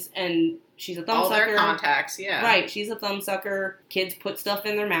kids, and she's a All thumbsucker. their contacts, yeah. Right, she's a thumbsucker. Kids put stuff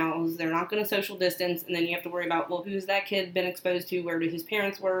in their mouths. They're not going to social distance, and then you have to worry about, well, who's that kid been exposed to? Where do his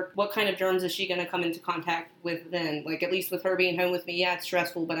parents work? What kind of germs is she going to come into contact with then? Like, at least with her being home with me, yeah, it's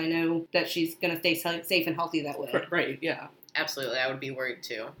stressful, but I know that she's going to stay safe and healthy that way. Right, yeah. Absolutely, I would be worried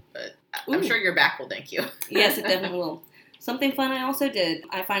too. But I'm Ooh. sure your back will thank you. Yes, it definitely will. Something fun I also did.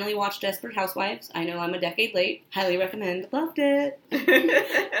 I finally watched Desperate Housewives. I know I'm a decade late. Highly recommend. Loved it.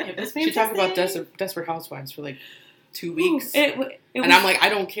 It was fantastic. She talked about Desperate Housewives for like 2 weeks. It and I'm like, I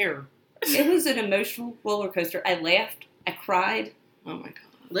don't care. it was an emotional roller coaster. I laughed. I cried. Oh my god.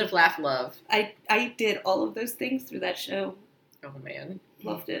 Live, laugh, love. I did all of those things through that show. Oh, man.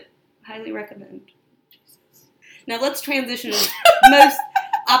 Loved it. Highly recommend. Jesus. Now let's transition most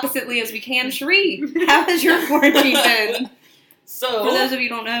oppositely as we can. Cherie, how has your quarantine been? So, For those of you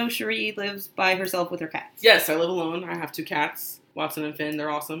who don't know, Cherie lives by herself with her cats. yes, I live alone. I have 2 cats, Watson and Finn. They're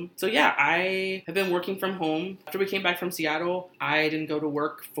awesome. So yeah, I have been working from home. After we came back from Seattle, I didn't go to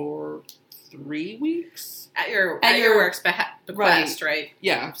work for 3 weeks. At your your- work's bequest, right?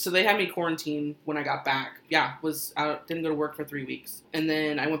 Yeah, so they had me quarantined when I got back. Yeah, was out, didn't go to work for 3 weeks. And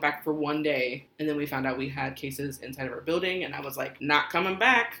then I went back for 1 day, and then we found out we had cases inside of our building, and I was like, not coming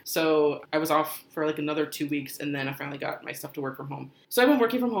back. So I was off for like another 2 weeks, and then I finally got my stuff to work from home. So I've been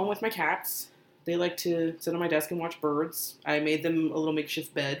working from home with my cats. They like to sit on my desk and watch birds. I made them a little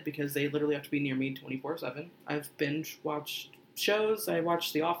makeshift bed because they literally have to be near me 24/7. I've binge watched shows. I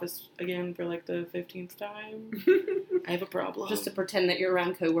watched The Office again for like the 15th time. I have a problem. Just to pretend that you're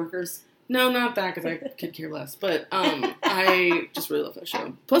around coworkers. No, not that, because I could care less. But I just really love that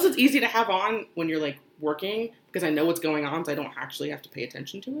show. Plus, it's easy to have on when you're, like, working, because I know what's going on, so I don't actually have to pay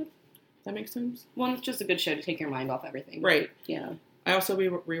attention to it. That makes sense? Well, it's just a good show to take your mind off everything. Right. Yeah. I also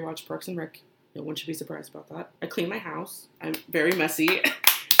rewatched Parks and Rec. No one should be surprised about that. I clean my house. I'm very messy.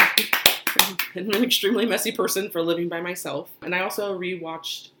 I'm an extremely messy person for living by myself. And I also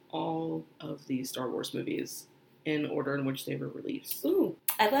rewatched all of the Star Wars movies in order in which they were released. Ooh,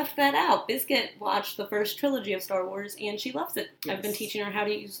 I left that out. Biscuit watched the first trilogy of Star Wars, and she loves it. Yes. I've been teaching her how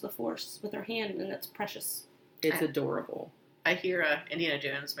to use the Force with her hand, and it's precious. It's adorable. I hear Indiana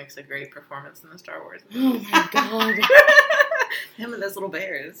Jones makes a great performance in the Star Wars. Oh my god. Him and those little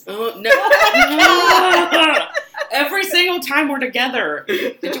bears. Oh, no. Every single time we're together.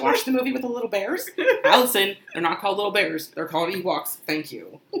 Did you watch the movie with the little bears? Allison, they're not called little bears. They're called Ewoks. Thank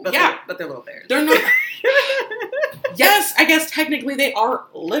you. But Yeah. they're little bears. They're not. Yes, I guess technically they are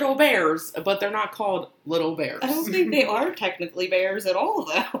little bears, but they're not called little bears. I don't think they are technically bears at all,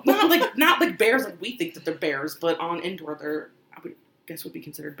 though. not like bears like we think that they're bears, but on Endor they're, I would guess, would be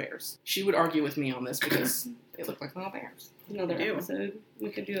considered bears. She would argue with me on this because they look like little bears. Another episode. We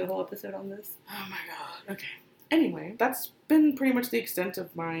could do a whole episode on this. Oh my god. Okay. Anyway, that's been pretty much the extent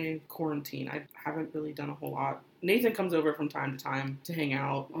of my quarantine. I haven't really done a whole lot. Nathan comes over from time to time to hang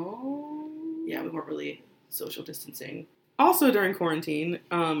out. Oh. Yeah, we weren't really social distancing. Also during quarantine,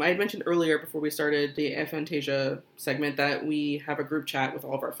 I had mentioned earlier before we started the Aphantasia segment that we have a group chat with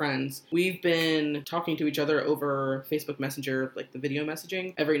all of our friends. We've been talking to each other over Facebook Messenger, like the video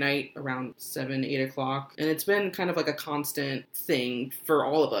messaging, every night around 7, 8 o'clock. And it's been kind of like a constant thing for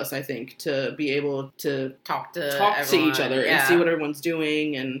all of us, I think, to be able to talk to each other and see what everyone's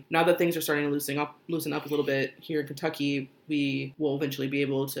doing. And now that things are starting to loosen up a little bit here in Kentucky, we will eventually be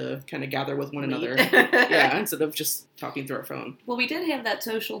able to kind of gather with one another. Yeah, instead of just talking through our phone. Well, we did have that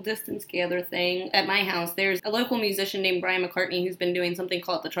social distance gather thing at my house. There's a local musician named Brian McCartney who's been doing something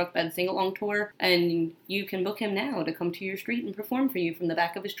called the Truck Bed Sing-Along Tour, and you can book him now to come to your street and perform for you from the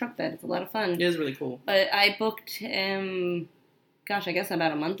back of his truck bed. It's a lot of fun. It is really cool. But I booked him, I guess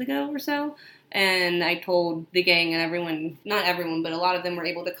about a month ago or so. And I told the gang and everyone, not everyone, but a lot of them were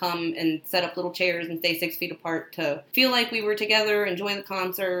able to come and set up little chairs and stay 6 feet apart to feel like we were together, enjoy the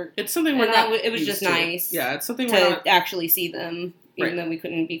concert. It's something we're it was just nice. Yeah, it's something to actually see them, even though we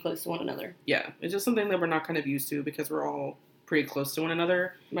couldn't be close to one another. Yeah, it's just something that we're not kind of used to because we're all pretty close to one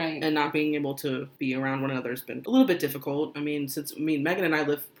another. Right. And not being able to be around one another has been a little bit difficult. I mean, Megan and I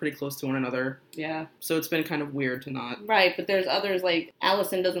live pretty close to one another. Yeah. So it's been kind of weird to not. Right, but there's others, like,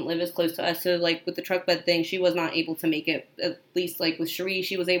 Allison doesn't live as close to us, so, like, with the truck bed thing, she was not able to make it. At least, like, with Cherie,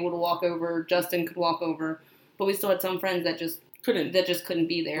 she was able to walk over, Justin could walk over, but we still had some friends that just couldn't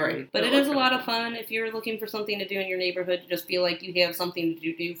be there. Right. But it is a lot of fun. If you're looking for something to do in your neighborhood, to just feel like you have something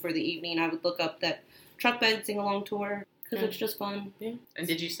to do for the evening, I would look up that Truck Bed Sing-Along Tour. Because it's just fun. Yeah. And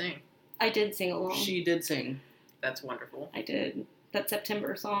did you sing? I did sing along. She did sing. That's wonderful. I did. That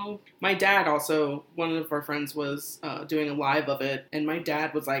September song. My dad also, one of our friends was doing a live of it, and my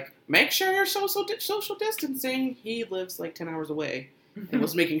dad was like, make sure you're social distancing. He lives like 10 hours away. And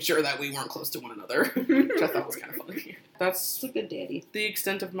was making sure that we weren't close to one another. Which I thought was kind of funny. That's a good daddy. The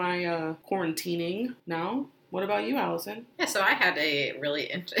extent of my quarantining now. What about you, Allison? Yeah, so I had a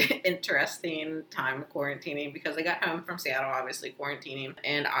really interesting time quarantining because I got home from Seattle, obviously quarantining,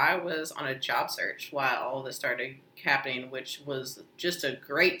 and I was on a job search while all this started happening, which was just a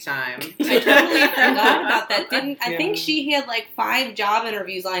great time. I totally forgot about that. I think she had like 5 job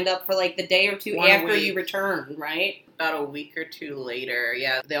interviews lined up for like the day or two after you returned, right? About a week or two later,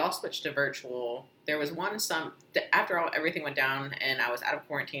 yeah, they all switched to virtual. There was after everything went down and I was out of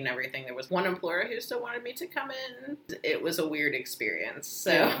quarantine and everything, there was one employer who still wanted me to come in. It was a weird experience.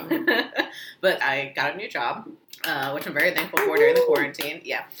 So, but I got a new job, which I'm very thankful for during the quarantine.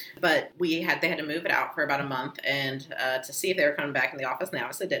 Yeah. But they had to move it out for about a month and to see if they were coming back in the office, and they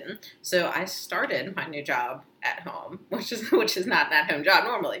obviously didn't. So I started my new job at home, which is not an at-home job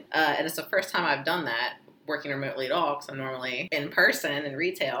normally. And it's the first time I've done that, working remotely at all, because I'm normally in person in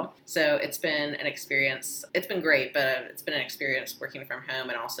retail. So it's been an experience. It's been great, but it's been an experience working from home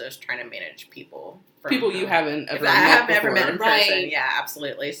and also just trying to manage people. You haven't ever met I have before. never met in person. Yeah,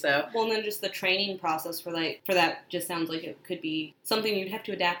 absolutely. So well, and then just the training process for that just sounds like it could be something you'd have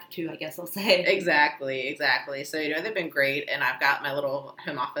to adapt to, I guess I'll say. Exactly. So they've been great, and I've got my little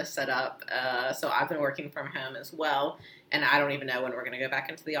home office set up. So I've been working from home as well. And I don't even know when we're going to go back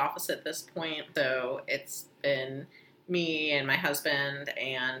into the office at this point. So it's been me and my husband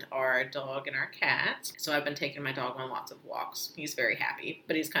and our dog and our cat. So I've been taking my dog on lots of walks. He's very happy,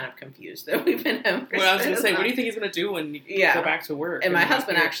 but he's kind of confused that we've been home. Well, I was going to say, what do you think he's going to do when you go back to work? And my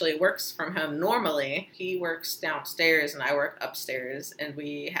husband actually works from home normally. He works downstairs and I work upstairs, and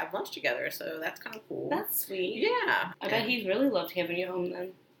we have lunch together. So that's kind of cool. That's sweet. Yeah. I bet he's really loved having you home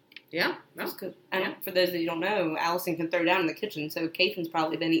then. Yeah, that's good. And for those that you don't know, Allison can throw down in the kitchen, so Caitlin's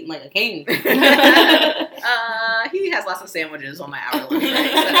probably been eating like a king. He has lots of sandwiches on my hour lunch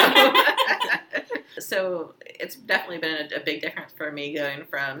break. So it's definitely been a big difference for me going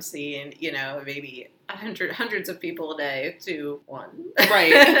from seeing, maybe hundreds of people a day to one.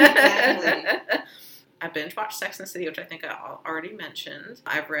 Right. Exactly. I binge watched Sex and the City, which I think I already mentioned.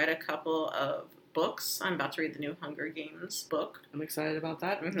 I've read a couple of books. I'm about to read the new Hunger Games book. I'm excited about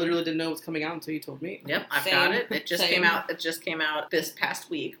that. Mm-hmm. Literally didn't know it was coming out until you told me. Yep, I've got it. It just came out. It just came out this past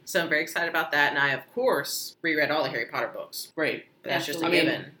week. So I'm very excited about that. And I, of course, reread all the Harry Potter books. Right. But that's just a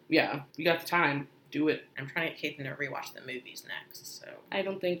given. Yeah, you got the time. do it. I'm trying to get Caitlin to rewatch the movies next, so. I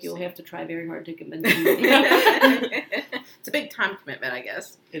don't think you'll have to try very hard to convince me. It's a big time commitment, I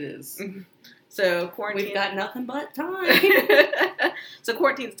guess. It is. So quarantine. We've got nothing but time. So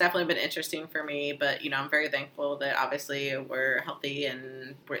quarantine's definitely been interesting for me, but I'm very thankful that obviously we're healthy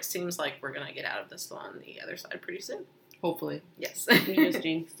and it seems like we're gonna get out of this on the other side pretty soon. Hopefully. Yes. You just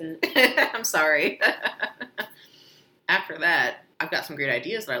jinxed it. I'm sorry. After that, I've got some great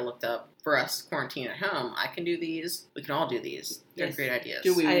ideas that I looked up for us quarantine at home. I can do these. We can all do these. They're Yes. great ideas.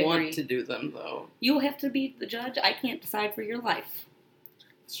 Do we I want agree. to do them, though? You'll have to be the judge. I can't decide for your life.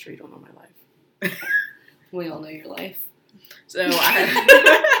 It's true, you don't know my life. We all know your life. So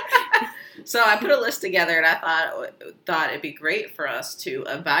I put a list together, and I thought it'd be great for us to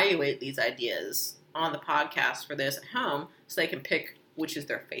evaluate these ideas on the podcast for those at home, so they can pick which is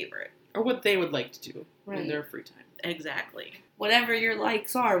their favorite. Or what they would like to do in Right. their free time. Exactly. Whatever your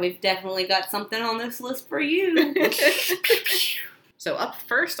likes are, we've definitely got something on this list for you. So up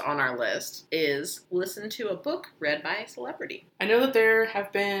first on our list is listen to a book read by a celebrity. I know that there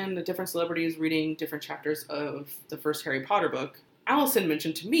have been different celebrities reading different chapters of the first Harry Potter book. Allison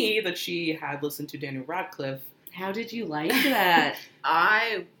mentioned to me that she had listened to Daniel Radcliffe. How did you like that?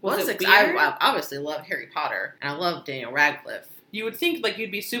 I Was it excited. weird? I obviously love Harry Potter, and I love Daniel Radcliffe. You would think like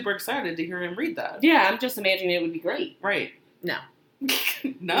you'd be super excited to hear him read that. Yeah, I'm just imagining it would be great. Right. No.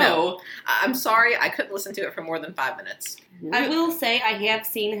 No. I'm sorry, I couldn't listen to it for more than 5 minutes. I will say I have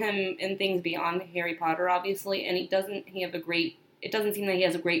seen him in things beyond Harry Potter, obviously, and it doesn't seem that he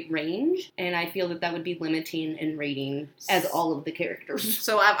has a great range, and I feel that would be limiting in rating as all of the characters.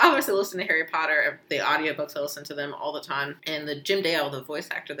 So I've obviously listened to Harry Potter, the audiobooks, I listen to them all the time, and the Jim Dale, the voice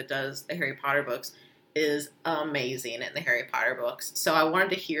actor that does the Harry Potter books, is amazing in the Harry Potter books. So I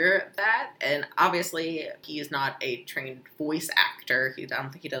wanted to hear that, and obviously he is not a trained voice actor. I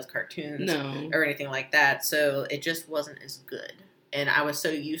don't think he does cartoons No. or anything like that, so it just wasn't as good. And I was so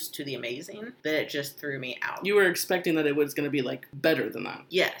used to the amazing that it just threw me out. You were expecting that it was going to be like better than that.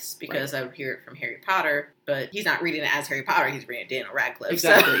 Yes, because I would hear it from Harry Potter, but he's not reading it as Harry Potter, he's reading Daniel Radcliffe.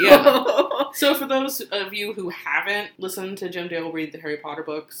 Exactly, so. yeah. So for those of you who haven't listened to Jim Dale read the Harry Potter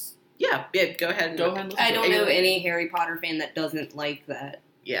books, Yeah, go ahead and listen I to don't it. know any Harry Potter fan that doesn't like that.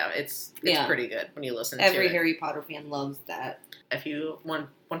 Yeah, it's Yeah. pretty good when you listen Every to it. Harry Potter fan loves that. If you want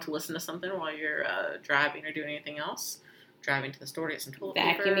to listen to something while you're driving or doing anything else, driving to the store to get some toilet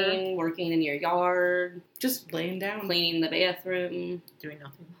paper, Vacuuming, working in your yard, Just laying down. cleaning the bathroom, doing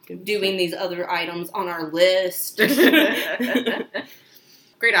nothing. doing these other items on our list.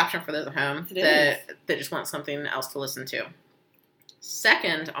 Great option for those at home It that just want something else to listen to.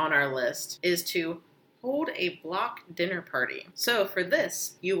 Second on our list is to hold a block dinner party. So for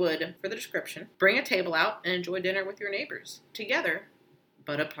this, you would, for the description, bring a table out and enjoy dinner with your neighbors, together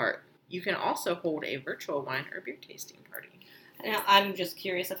but apart. You can also hold a virtual wine or beer tasting party. Now, I'm just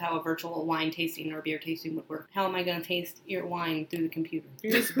curious of how a virtual wine tasting or beer tasting would work. How am I going to taste your wine through the computer?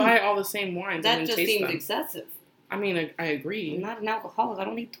 You just buy all the same wines That and just then taste seems them. excessive. I mean, I agree. I'm not an alcoholic. I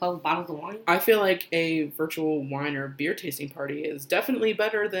don't need 12 bottles of wine. I feel like a virtual wine or beer tasting party is definitely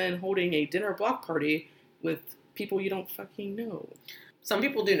better than holding a dinner block party with people you don't fucking know. Some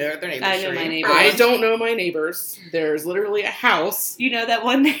people do know their neighbors. I know my Sheree. neighbors. I don't know my neighbors. There's literally a house. You know that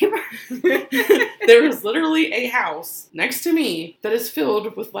one neighbor? There is literally a house next to me that is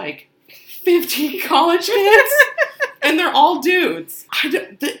filled with like 50 college kids, and they're all dudes. I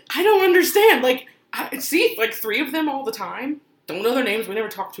don't understand. Like, I see like 3 of them all the time. Don't know their names. We never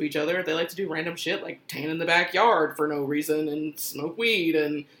talk to each other. They like to do random shit like tan in the backyard for no reason and smoke weed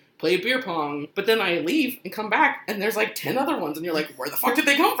and play beer pong. But then I leave and come back and there's like 10 other ones and you're like, where the fuck did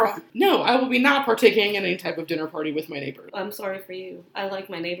they come from? No, I will be not partaking in any type of dinner party with my neighbor. I'm sorry for you. I like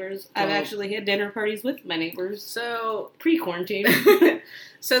my neighbors. I've Well- actually had dinner parties with my neighbors. So Pre-quarantine.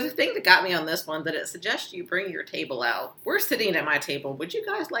 So the thing that got me on this one, that it suggests you bring your table out. We're sitting at my table. Would you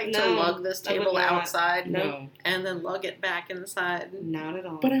guys like to No, lug this I would table not. outside No. and then lug it back inside? Not at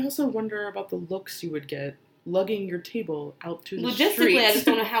all. But I also wonder about the looks you would get lugging your table out to the Logistically, streets. I just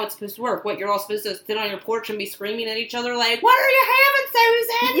don't know how it's supposed to work. What, you're all supposed to sit on your porch and be screaming at each other like, what are you having,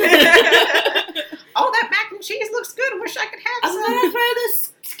 Susan? Oh, that mac and cheese looks good. Wish I could have I'm some. gonna throw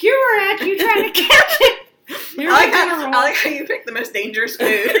this skewer at you trying to catch it. You're I like, like how, in a I like how you picked the most dangerous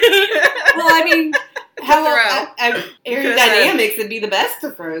food. Well, I mean, how Throw. aerodynamics would be the best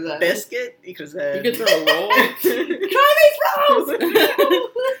to throw though. Biscuit? You could say. You could throw a roll. Try these rolls.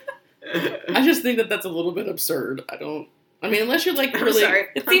 I just think that that's a little bit absurd. I mean, unless you're like I'm really... sorry.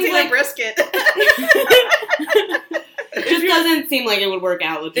 It I'm seems thinking like- brisket. It just doesn't seem like it would work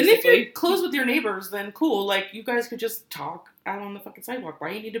out And if you're logistically. close with your neighbors, then cool. Like, you guys could just talk out on the fucking sidewalk.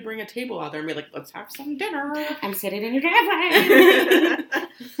 Why you need to bring a table out there and be like, let's have some dinner? I'm sitting in your driveway.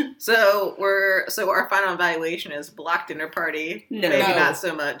 So our final evaluation is block dinner party. No. Maybe No. not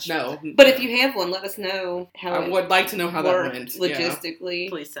so much. No. But if you have one, let us know how I it would like to know how that worked went. logistically.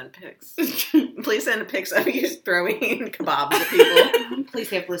 Please send pics. Please send pics of you throwing kebabs at people. Please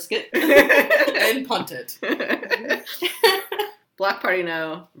have brisket. And punt it. Block party,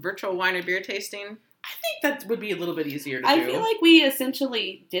 no. Virtual wine or beer tasting. I think that would be a little bit easier to I do. feel like we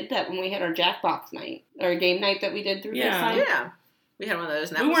essentially did that when we had our Jackbox night, or game night that we did through Yeah. FaceTime. Yeah. We had one of those.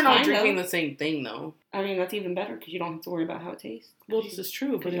 And that we was weren't all fine, drinking though. the same thing, though. I mean, that's even better because you don't have to worry about how it tastes. Well, this is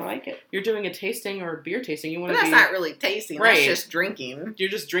true, but Because you if like it. you're doing a tasting or a beer tasting, you want But to that's be... not really tasting. That's Right. just drinking. You're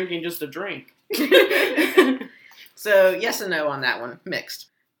just drinking just a drink. So, yes and no on that one. Mixed.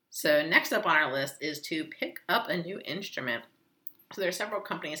 So, next up on our list is to pick up a new instrument. So there are several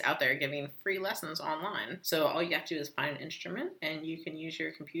companies out there giving free lessons online. So all you have to do is find an instrument and you can use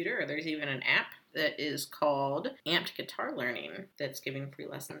your computer, or there's even an app that is called Amped Guitar Learning that's giving free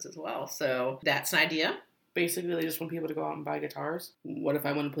lessons as well. So that's an idea. Basically, they just want people to go out and buy guitars. What if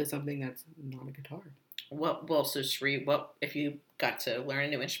I want to play something that's not a guitar? Well, so Sri, if you got to learn a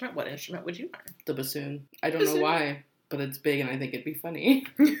new instrument, what instrument would you The bassoon. I don't Bassoon? know why, but it's big and I think it'd be funny.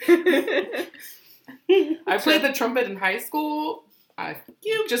 learn? I played the trumpet in high school.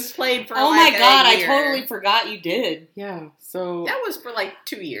 You just played for Oh like my god, a I year. totally forgot you did. Yeah, so... That was for like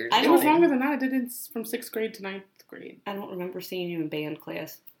 2 years. I It don't was think- longer than that. I did it from 6th grade to 9th grade. I don't remember seeing you in band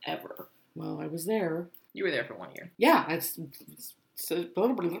class ever. Well, I was there. You were there for 1 year. Yeah, it's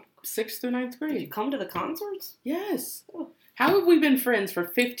 6th through 9th Did you grade. come to the concerts? Yes. Oh. How have we been friends for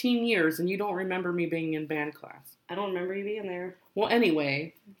 15 years and you don't remember me being in band class? I don't remember you being there. Well,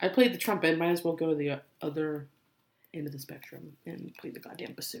 anyway, I played the trumpet. Might as well go to the other end of the spectrum and play the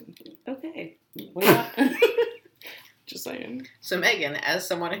goddamn bassoon. Okay. What about... Just saying. So Megan, as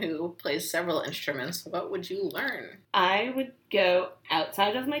someone who plays several instruments, what would you learn? I would go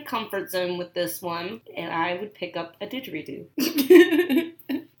outside of my comfort zone with this one, and I would pick up a didgeridoo.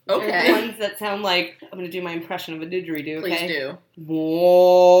 Okay. Ones that sound like, I'm going to do my impression of a didgeridoo, okay? Please do.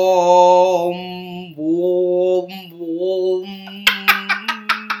 Wom, wom, wom.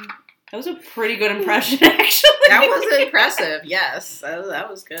 That was a pretty good impression, actually. That was impressive. Yes, that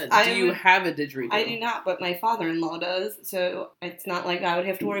was good. Do you have a didgeridoo? I do not, but my father-in-law does, so it's not like I would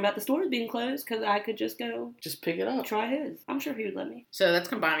have to worry about the stores being closed, because I could just go Just pick it up. try his. I'm sure he would let me. So that's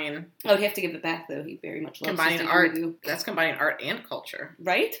combining I would have to give it back, though. He very much loves combining his art. didgeridoo. That's combining art and culture.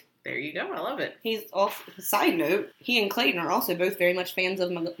 Right? There you go. I love it. He's also, side note, he and Clayton are also both very much fans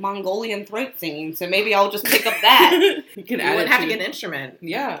of Mongolian throat singing, so maybe I'll just pick up that. You can You add wouldn't it have to to... get an instrument.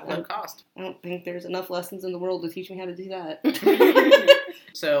 Yeah. Low cost. I don't think there's enough lessons in the world to teach me how to do that.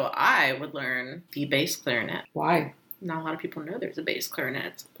 So I would learn the bass clarinet. Why? Not a lot of people know there's a bass clarinet.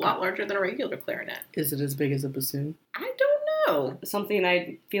 It's a lot larger than a regular clarinet. Is it as big as a bassoon? I don't know. Something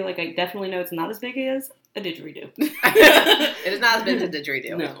I feel like I definitely know it's not as big as a didgeridoo. It is not as big as a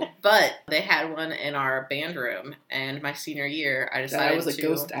didgeridoo. No. But they had one in our band room, and my senior year, I decided That was a to...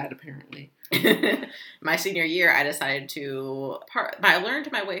 ghost ad, apparently. My senior year, I decided to... I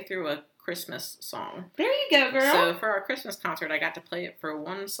learned my way through a Christmas song. There you go, girl. So for our Christmas concert, I got to play it for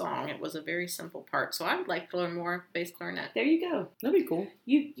one song. It was a very simple part. So I would like to learn more bass clarinet. there you go. That'd be cool.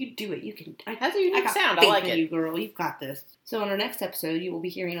 You do it. You can. Has a unique got sound. I faith like in it. you, girl. You've got this. So on our next episode, you will be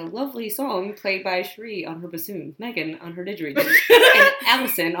hearing a lovely song played by Sheree on her bassoon, Megan on her didgeridoo, and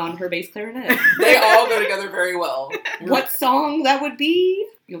Allison on her bass clarinet. They all go together very well. What song that would be?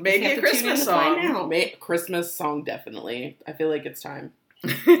 You'll just Maybe have a to tune in Christmas to find song. out. Christmas song, definitely. I feel like it's time.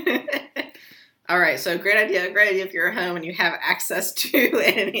 All right, so great idea if you're at home and you have access to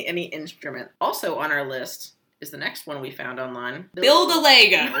any instrument. Also on our list is the next one we found online. Build a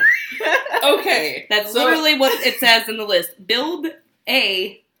Lego. Okay. That's so- literally what it says in the list. Build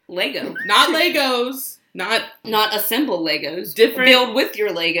a Lego. Not Legos. Not Not assemble Legos. Different- Build with your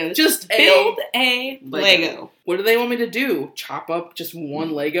Legos. just Build a Lego. Lego. What do they want me to do? Chop up just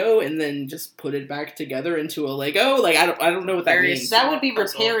one Lego and then just put it back together into a Lego? Like I don't know what that Very means. That would be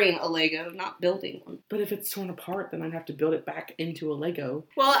Puzzle. repairing a Lego, not building one. But if it's torn apart, then I'd have to build it back into a Lego.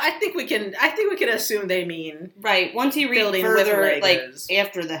 Well, I think we can assume they mean Right. Once you read Building with further, like Legos.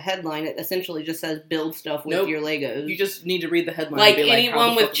 after the headline, it essentially just says build stuff with Nope. your Legos. You just need to read the headline. like and be anyone how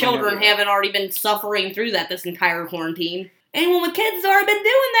the with fuck am I gonna children do it? haven't already been suffering through that this entire quarantine. Anyone with kids has already been doing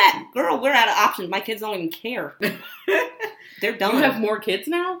that. Girl, we're out of options. My kids don't even care. They're done. You have more kids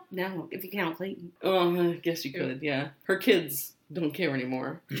now? No, if you count Clayton. Oh, I guess you could, yeah. Her kids don't care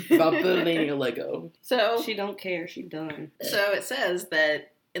anymore about building a Lego. so. She don't care. She done. So it says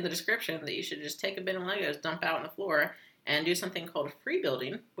that in the description that you should just take a bin of Legos, dump out on the floor, and do something called free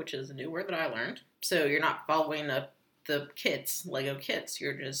building, which is a new word that I learned. So you're not following the kits, Lego kits.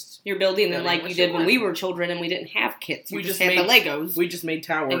 You're building them like what you you did when want. we were children and we didn't have kits. You We just just had the made- Legos. We just made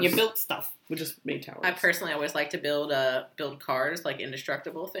towers. And you built stuff. We just made towers. I personally always like to build cars, like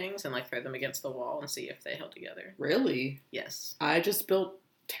indestructible things, and like throw them against the wall and see if they held together. Really? Yes. I just built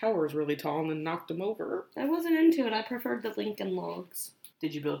towers really tall and then knocked them over. I wasn't into it. I preferred the Lincoln logs.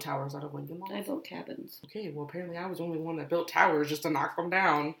 Did you build towers out of Lincoln logs? I built cabins. Okay, well apparently I was the only one that built towers just to knock them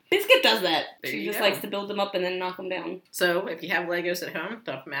down. Biscuit does that. There She you just go. likes to build them up and then knock them down. So if you have Legos at home,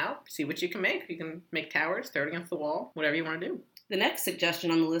 dump them out. See what you can make. You can make towers, throw it against the wall, whatever you want to do. The next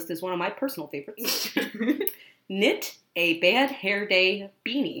suggestion on the list is one of my personal favorites. Knit a bad hair day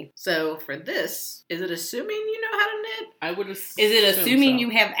beanie. So for this, is it assuming you know how to knit? I would assume. Is it assuming so. you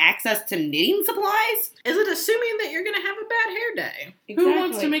have access to knitting supplies? Is it assuming that you're going to have a bad hair day? Who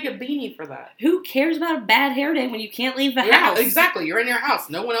wants to make a beanie for that? Who cares about a bad hair day when you can't leave the Yeah, house? exactly. You're in your house.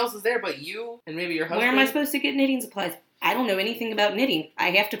 No one else is there but you and maybe your husband. Where am I supposed to get knitting supplies? I don't know anything about knitting.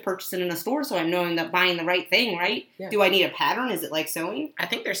 I have to purchase it in a store so I'm knowing that buying the right thing, right? Yeah. Do I need a pattern? Is it like sewing? I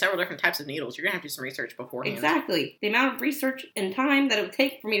think there's several different types of needles. You're going to have to do some research beforehand. Exactly. The amount of research and time that it would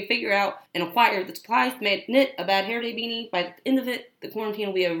take for me to figure out and acquire the supplies to knit a bad hair day beanie, by the end of it, the quarantine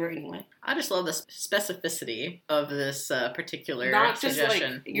will be over anyway. I just love the specificity of this particular Not just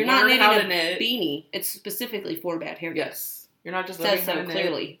suggestion. You're not Learn knitting how a to knit. beanie. It's specifically for bad hair days. Yes. You're not just It learning says how so to knit.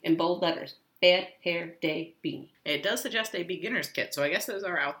 clearly in bold letters. Bad hair day beanie. It does suggest a beginner's kit, so I guess those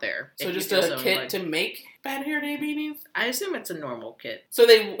are out there. So if you just feel a so kit inclined. to make bad hair day beanies? I assume it's a normal kit. So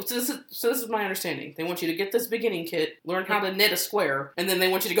this is my understanding. They want you to get this beginning kit, learn how to knit a square, and then they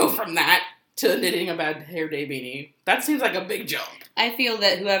want you to go from that to knitting a bad hair day beanie. That seems like a big jump. I feel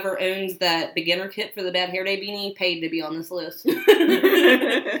that whoever owns that beginner kit for the bad hair day beanie paid to be on this list.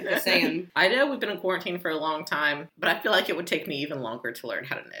 Just saying. I know we've been in quarantine for a long time, but I feel like it would take me even longer to learn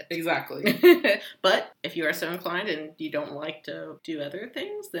how to knit. Exactly. But if you are so inclined and you don't like to do other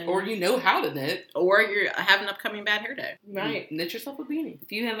things, then Or you know how to knit. or you have an upcoming bad hair day. Right. Knit yourself a beanie.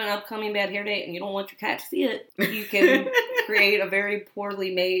 If you have an upcoming bad hair day and you don't want your cat to see it, you can create a very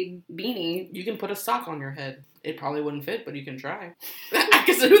poorly made beanie. You can put a sock on your head. It probably wouldn't fit, but you can try.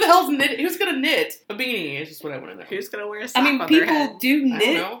 Because who the hell's knit? Who's gonna knit a beanie? It's just what I want to know. Who's gonna wear a sock I mean, on their people head? do I don't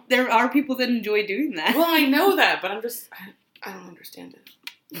knit. know. There are people that enjoy doing that. Well, I know that, but I don't understand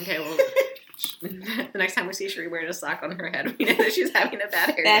it. Okay, well, the next time we see Sheree wearing a sock on her head, we know that she's having a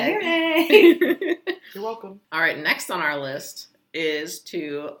bad hair Bad day. hair day. You're welcome. All right, next on our list is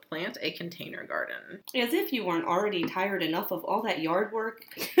to plant a container garden. As if you weren't already tired enough of all that yard work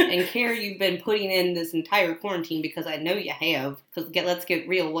and care you've been putting in this entire quarantine, because I know you have. Because let's get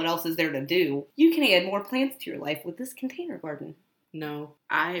real, what else is there to do? You can add more plants to your life with this container garden. No.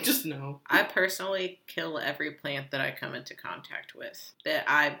 I Just no. I personally kill every plant that I come into contact with.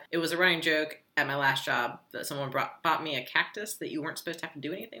 It was a running joke at my last job that someone bought me a cactus that you weren't supposed to have to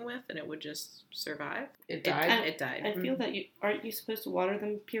do anything with, and it would just survive. It died. It died. I feel that aren't you supposed to water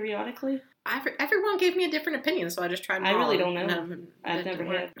them periodically? Everyone gave me a different opinion, so I just tried them I all, really don't and know. none of them- I've it never didn't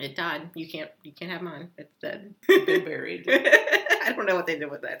work. had. It died. You can't have mine. It's dead. Been buried. I don't know what they did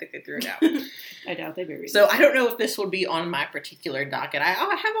with it. I think they threw it out. I doubt they buried So it. I don't know if this would be on my particular docket. I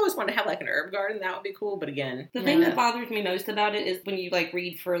have always wanted to have like an herb garden. That would be cool. But again, The thing that bothers me most about it is when you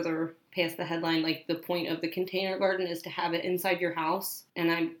read further past the headline, the point of the container garden is to have it inside your house.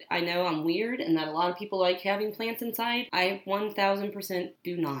 And I know I'm weird and that a lot of people like having plants inside. I 1000%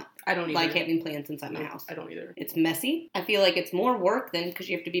 do not I don't either. like having plants inside my No, house. I don't either. It's messy. I feel like it's more work then because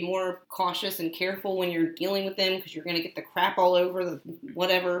you have to be more cautious and careful when you're dealing with them because you're going to get the crap all over the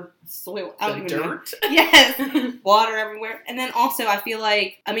whatever soil. I don't The even know. dirt. Yes, water everywhere. And then also I feel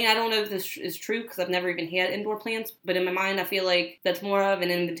like, I don't know if this is true because I've never even had indoor plants, but in my mind I feel like that's more of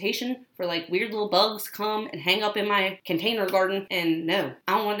an invitation for weird little bugs come and hang up in my container garden. And no,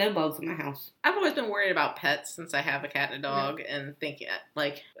 I don't want no bugs in my house. I've always been worried about pets since I have a cat and a dog, and thinking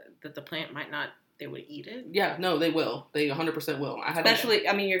that the plant might not. They would eat it. Yeah, no, they will. They 100% will. Especially,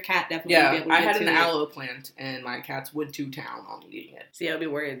 your cat definitely would be able to I get had to an it. aloe plant, and my cats went to town on eating it. See, I would be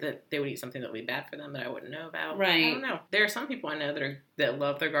worried that they would eat something that would be bad for them that I wouldn't know about. Right. I don't know. There are some people I know that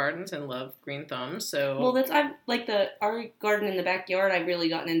love their gardens and love green thumbs. So Well, our garden in the backyard I've really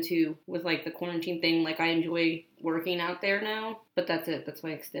gotten into with the quarantine thing. I enjoy working out there now, but that's it. That's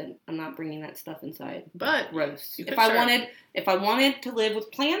my extent. I'm not bringing that stuff inside. but Gross. You If could I start- wanted to live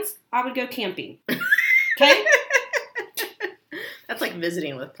with plants, I would go camping. Okay? that's like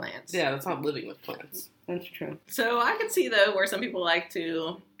visiting with plants. Yeah, that's not living with plants. That's true. So I could see though where some people like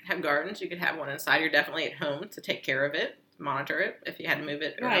to have gardens. You could have one inside. You're definitely at home to take care of it. monitor it if you had to move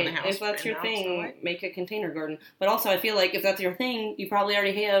it around Right, the house. if that's your and out, thing, make a container garden. But also, I feel like if that's your thing, you probably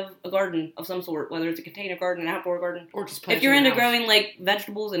already have a garden of some sort, whether it's a container garden, an outdoor garden. Or just plant If you're it in into your house. growing, like,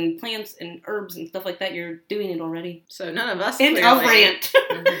 vegetables and plants and herbs and stuff like that, you're doing it already. So none of us And clearly, a rant.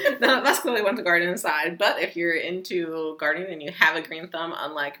 none of us clearly want to garden inside. But if you're into gardening and you have a green thumb,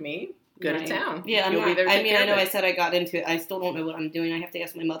 unlake me, go to Right. town. Yeah, You'll be there to I take mean, care I know of I it. said I got into it. I still don't know what I'm doing. I have to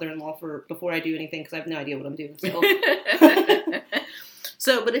ask my mother-in-law before I do anything because I have no idea what I'm doing. So.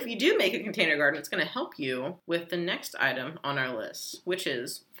 So, but if you do make a container garden, it's going to help you with the next item on our list, which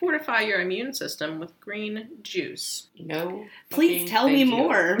is fortify your immune system with green juice. No. Please fucking tell me thank you.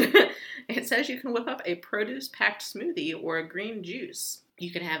 more. It says you can whip up a produce-packed smoothie or a green juice.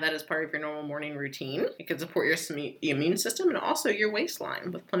 You can have that as part of your normal morning routine. It can support your immune system and also your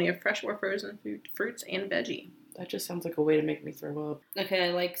waistline with plenty of fresh or frozen fruits and veggie. That just sounds like a way to make me throw up. Okay,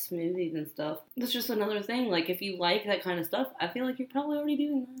 I like smoothies and stuff. That's just another thing. Like, if you like that kind of stuff, I feel like you're probably already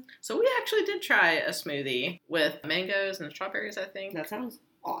doing that. So we actually did try a smoothie with mangoes and strawberries, I think. That sounds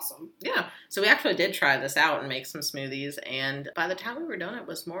awesome. Yeah. So we actually did try this out and make some smoothies. And by the time we were done, it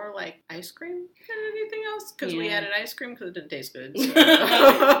was more like ice cream than anything else. Because we Yeah. added ice cream because it didn't taste good.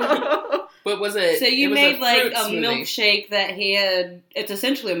 So. But was it? So you it was made like fruit a smoothie. milkshake that had. It's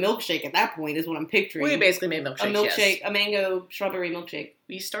essentially a milkshake at that point, is what I'm picturing. We basically made milkshakes, a milkshake, yes. a mango strawberry milkshake.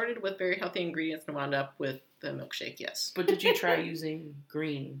 We started with very healthy ingredients and wound up with the milkshake, yes. But did you try using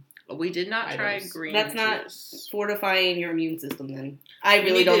green? We did not try Items. green That's not juice. fortifying your immune system. Then I You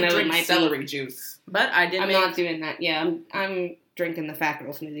really need don't to know. It drink might celery juice. But I did I'm make... not doing that. Yeah, I'm drinking the Factor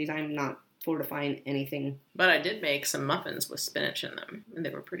smoothies. I'm not fortifying anything. But I did make some muffins with spinach in them. And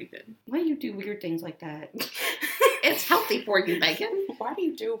they were pretty good. Why do you do weird things like that? It's healthy for you, bacon. Why do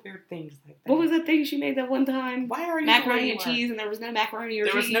you do weird things like that? What was that thing she made that one time? Why are you Macaroni the and way you are? cheese, and there was no macaroni or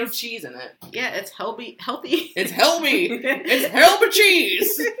There cheese. was no cheese in it. Yeah, it's healthy. It's Helmy. It's Helmy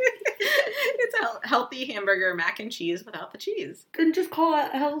cheese. It's a healthy hamburger mac and cheese without the cheese. Then just call it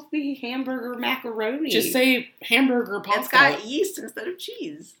a healthy hamburger macaroni. Just say hamburger pasta. It's got yeast instead of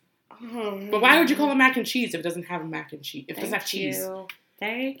cheese. But why would you call it mac and cheese if it doesn't have mac and cheese? If it doesn't have cheese.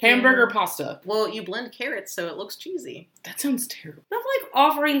 Thank Hamburger you. pasta. Well, you blend carrots so it looks cheesy. That sounds terrible. That's like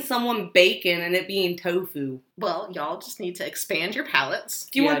offering someone bacon and it being tofu. Well, y'all just need to expand your palates.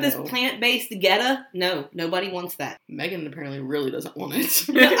 Do you Yeah, want this I know. plant-based geta? No, nobody wants that. Megan apparently really doesn't want it.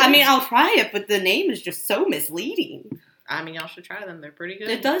 I mean, I'll try it, but the name is just so misleading. I mean, y'all should try them. They're pretty good.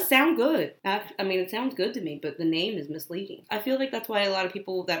 It does sound good. I mean, it sounds good to me, but the name is misleading. I feel like that's why a lot of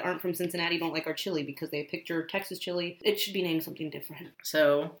people that aren't from Cincinnati don't like our chili, because they picture Texas chili. It should be named something different.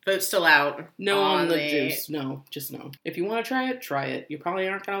 So, vote's still out. No on the juice. No, just no. If you want to try it, try it. You probably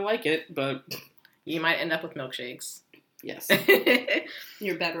aren't going to like it, but You might end up with milkshakes. yes.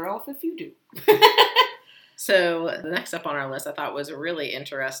 You're better off if you do. So, the next up on our list I thought was really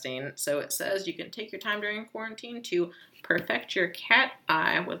interesting. So, it says you can take your time during quarantine to perfect your cat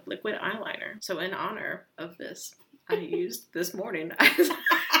eye with liquid eyeliner. So, in honor of this, I used this morning.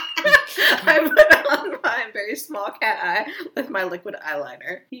 I put on my very small cat eye with my liquid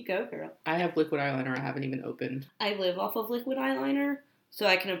eyeliner. You go, girl. I have liquid eyeliner I haven't even opened. I live off of liquid eyeliner, so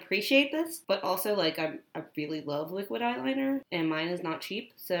I can appreciate this, but also, like, I really love liquid eyeliner, and mine is not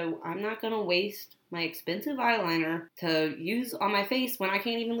cheap, so I'm not gonna waste my expensive eyeliner to use on my face when I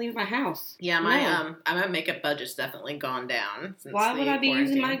can't even leave my house. Yeah, No. my makeup budget's definitely gone down since Why would the I be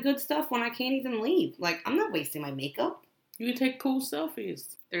using my quarantine. good stuff when I can't even leave? Like, I'm not wasting my makeup. You can take cool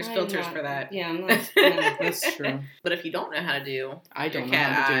selfies. There's I'm filters not- for that. Yeah, I'm not. No. That's true. But if you don't know how to do I your don't know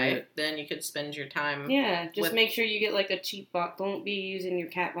cat how to do eye, it. then you could spend your time. Yeah, just With- make sure you get like a cheap box. Don't be using your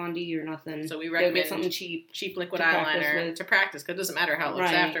Kat Von D or nothing. So we Go recommend get something cheap. cheap liquid to practice eyeliner with. to practice, because it doesn't matter how it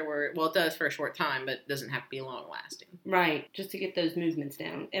looks Right. afterward. Well, it does for a short time, but it doesn't have to be long lasting. Right, just to get those movements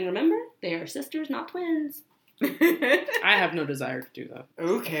down. And remember, they are sisters, not twins. I have no desire to do that.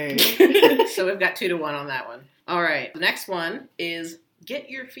 Okay. So we've got 2-1 on that one. All right, the next one is get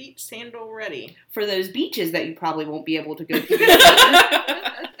your feet sandal ready. For those beaches that you probably won't be able to go to.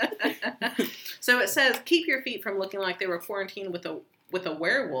 So it says keep your feet from looking like they were quarantined with a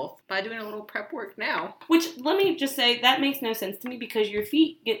werewolf by doing a little prep work now. Which, let me just say, that makes no sense to me because your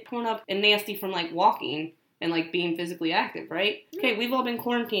feet get torn up and nasty from, like, walking and, like, being physically active, right? Okay, we've all been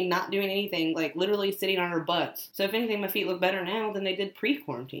quarantined, not doing anything, like, literally sitting on our butts. So if anything, my feet look better now than they did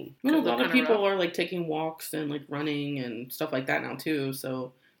pre-quarantine. Well, a Could look lot of kinda people rough. are like taking walks and like running and stuff like that now too,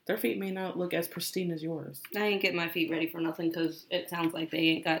 so their feet may not look as pristine as yours. I ain't getting my feet ready for nothing because it sounds like they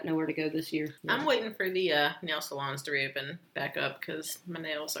ain't got nowhere to go this year. I'm waiting for the nail salons to reopen back up because my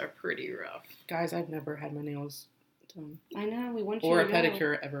nails are pretty rough. Guys, I've never had my nails done. I know, we want you Or to a go.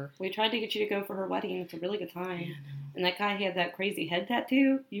 pedicure ever. We tried to get you to go for her wedding. It's a really good time. Yeah, And that guy had that crazy head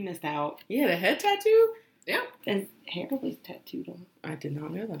tattoo. You missed out. yeah, the head tattoo? Yeah. His hair was tattooed on. I did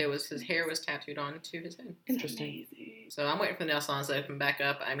not know that. His hair was tattooed onto his head. Interesting. So I'm waiting for the nail salons to open back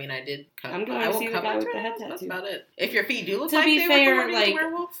up. I mean, I did cut. I'm going I to will see the cut guy my with the head toenails. That's tattoo. about it. If your feet do look To like be they fair, were like-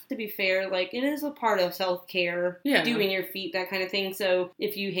 werewolf, To be fair, like, it is a part of self-care, Yeah. doing your feet, that kind of thing. So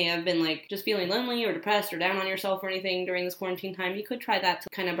if you have been, like, just feeling lonely or depressed or down on yourself or anything during this quarantine time, you could try that to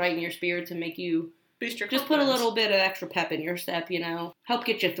kind of brighten your spirits and make you boost your just put a confidence. little bit of extra pep in your step, you know? Help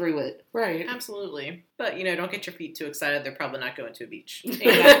get you through it. Right. Absolutely. But, don't get your feet too excited. They're probably not going to a beach.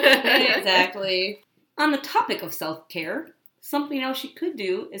 Exactly. On the topic of self-care, something else you could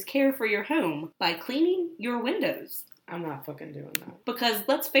do is care for your home by cleaning your windows. I'm not fucking doing that. Because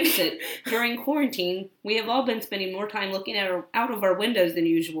let's face it, during quarantine, we have all been spending more time looking out of our windows than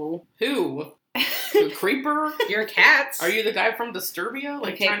usual. Who? The creeper? Your cats. Are you the guy from Disturbia?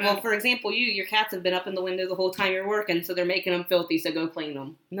 Like Okay, trying well, to... for example, your cats have been up in the window the whole time you're working, so they're making them filthy, so go clean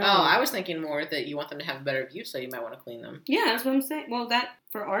them. No. Oh, I was thinking more that you want them to have a better view, so you might want to clean them. Yeah, that's what I'm saying. Well, that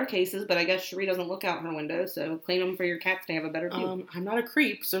for our cases, but I guess Cherie doesn't look out her window, so clean them for your cats to have a better view. I'm not a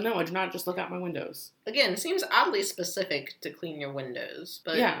creep, so no, I do not just look out my windows. Again, it seems oddly specific to clean your windows,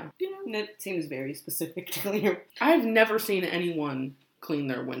 but Yeah. That seems very specific to clean your... I've never seen anyone clean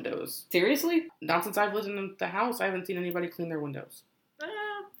their windows. Seriously? Not since I've lived in the house, I haven't seen anybody clean their windows.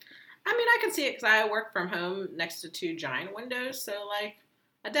 I mean, I can see it because I work from home next to two giant windows, so like,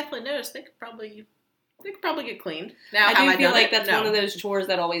 I definitely noticed they could probably get cleaned. Now, I have do feel done like it? that's No. one of those chores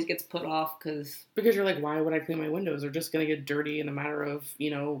that always gets put off, because... Because you're like, why would I clean my windows? They're just going to get dirty in a matter of,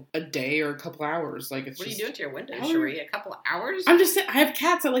 a day or a couple hours. Like, it's What are just... you doing to your windows, How are- Cherie? A couple of hours? I'm just saying, I have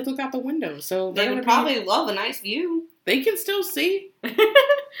cats that like look out the window, so They they're would gonna probably love a nice view. they can still see.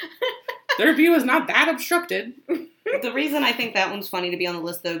 Their view is not that obstructed. The reason I think that one's funny to be on the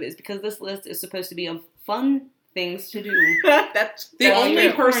list, though, is because this list is supposed to be of fun things to do. That's The that's only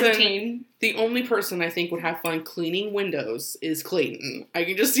true. person- Quarantine. The only person I think would have fun cleaning windows is Clayton. I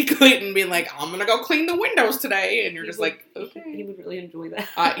can just see Clayton being like, I'm gonna go clean the windows today, and you're He just would- like, He okay. would really enjoy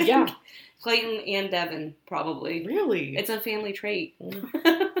that. Yeah. Clayton and Devin, probably. Really? It's a family trait.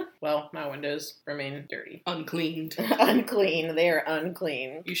 Well, my windows remain dirty. Uncleaned. Unclean. They are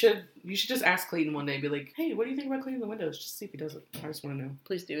unclean. You should just ask Clayton one day and be like, hey, what do you think about cleaning the windows? Just see if he does it. I just want to know.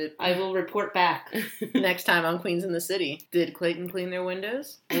 Please do it. I will report back. Next time on Queens in the City. Did Clayton clean their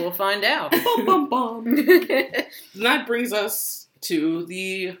windows? We'll find out. Bum, bum, bum. And that brings us to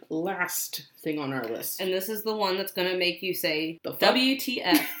the last thing on our list. And this is the one that's going to make you say The fuck?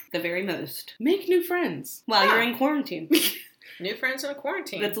 WTF the very most. Make new friends. While you're in quarantine. New friends in a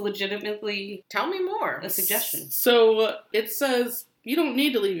quarantine. That's legitimately Tell me more. a suggestion. So it says you don't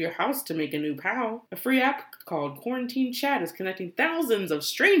need to leave your house to make a new pal. A free app called Quarantine Chat is connecting thousands of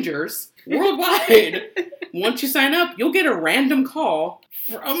strangers worldwide. Once you sign up, you'll get a random call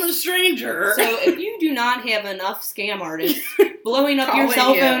from a stranger. So if you do not have enough scam artists blowing up your Calling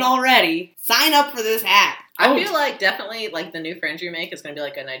cell you. phone already, sign up for this app. I feel like definitely like the new friends you make is going to be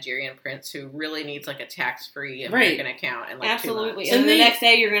like a Nigerian prince who really needs like a tax-free American account and like Absolutely. 2 months. And And the they- next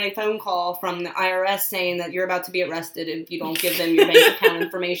day you're going to phone call from the IRS saying that you're about to be arrested if you don't give them your bank account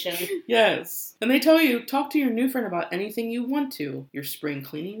information. Yes. And they tell you, talk to your new friend about anything you want to. Your spring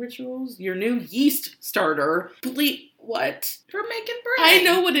cleaning rituals, your new yeast starter. What? For making bread. I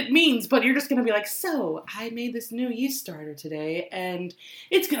know what it means, but you're just gonna be like, so, I made this new yeast starter today, and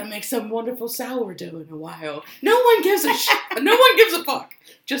it's gonna make some wonderful sourdough in a while. No one gives a no one gives a fuck.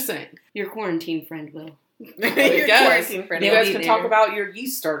 Just saying. Your quarantine friend will. Your guess. quarantine friend. You They'll guys be can there. talk about your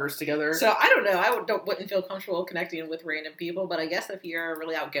yeast starters together. So I don't know. I wouldn't feel comfortable connecting with random people, but I guess if you're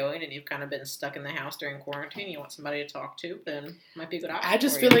really outgoing and you've kind of been stuck in the house during quarantine, you want somebody to talk to, then it might be a good option. I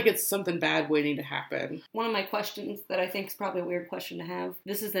just for feel you. like it's something bad waiting to happen. One of my questions that I think is probably a weird question to have.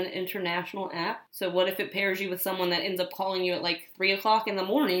 This is an international app. So what if it pairs you with someone that ends up calling you at like 3 o'clock in the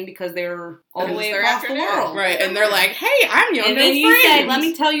morning because they're all the Because way they're across the afternoon. world? Right, and they're like, hey, I'm your And new then you say, friend. let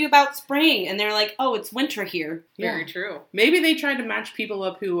me tell you about spring. And they're like, oh, it's winter here. Very true. Maybe they tried to match people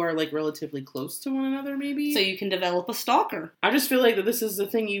up who are like relatively close to one another, maybe? So you can develop a stalker. I just feel like that this is the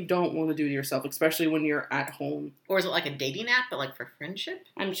thing you don't want to do to yourself, especially when you're at home. Or is it like a dating app, but like for friendship?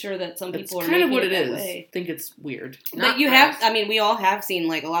 I'm sure that some That's people are kind of making what it that is. way. I think it's weird. Not But you for have, us. I mean, we all have seen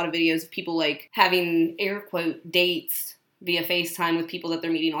like a lot of videos of people like having air quote dates via FaceTime with people that they're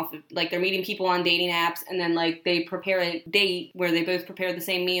meeting off of, like they're meeting people on dating apps and then like they prepare a date where they both prepare the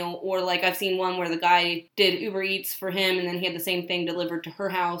same meal, or like I've seen one where the guy did Uber Eats for him and then he had the same thing delivered to her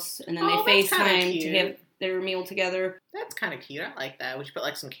house and then Oh, they that's kinda FaceTime to cute. have their meal together. That's kind of cute. I like that. We should put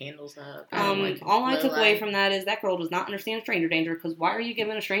like some candles up. All I low took away light. from that is that girl does not understand stranger danger, because why are you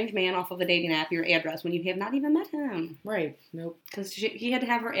giving a strange man off of a dating app your address when you have not even met him? Right. Nope. Because he had to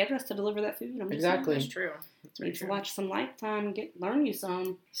have her address to deliver that food. I'm just Exactly. That's true. That's saying. very Need to true. watch some Lifetime, learn you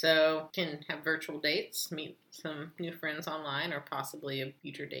some. So, can have virtual dates, meet some new friends online, or possibly a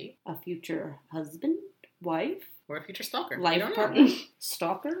future date, A future husband, wife, or a future stalker. We life don't know. partner,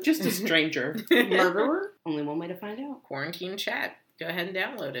 stalker, Just a stranger. murderer. Only one way to find out. Quarantine chat. Go ahead and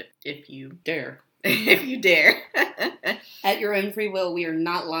download it if you Dare. if you dare. At your own free will, we are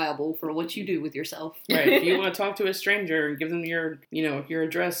not liable for what you do with yourself. Right. If you want to talk to a stranger and give them your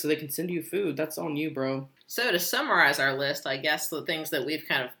address so they can send you food, that's on you, bro. So to summarize our list, I guess the things that we've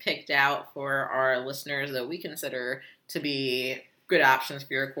kind of picked out for our listeners that we consider to be good options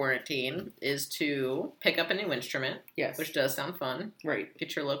for your quarantine is to pick up a new instrument, Yes. which does sound fun. Right.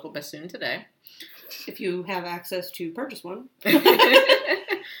 Get your local bassoon today. If you have access to purchase one.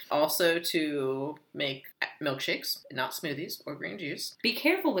 Also to make milkshakes, not smoothies or green juice. Be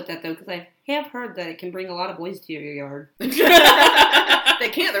careful with that, though, because I have heard that it can bring a lot of boys to your yard. They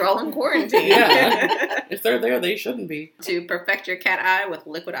can't, they're all in quarantine. Yeah. If they're there, they shouldn't be. To perfect your cat eye with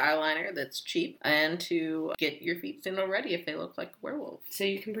liquid eyeliner that's cheap, and to get your feet sandal ready if they look like werewolves. So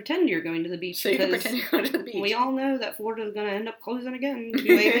you can pretend you're going to the beach. So you can because pretend you're going to the beach. we all know that Florida's going to end up closing again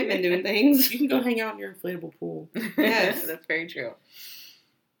the way they've been doing things. You can go hang out in your inflatable pool. Yes. That's very true.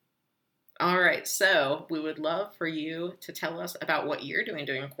 All right, so we would love for you to tell us about what you're doing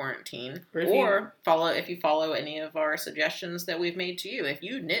during quarantine, Or if if you follow any of our suggestions that we've made to you. If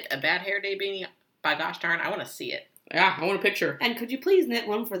you knit a bad hair day beanie, by gosh darn, I want to see it. Yeah, I want a picture. And could you please knit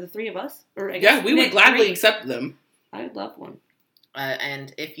one for the three of us? Or I guess Yeah, we would knit gladly three. accept them. I would love one.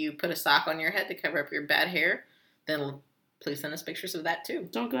 And if you put a sock on your head to cover up your bad hair, then please send us pictures of that too.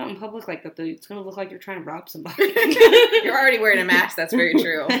 Don't go out in public like that, though. It's going to look like you're trying to rob somebody. You're already wearing a mask, that's very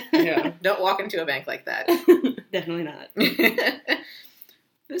true. Yeah. Don't walk into a bank like that. Definitely not.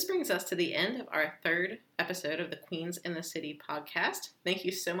 This brings us to the end of our third episode of the Queens in the City podcast. Thank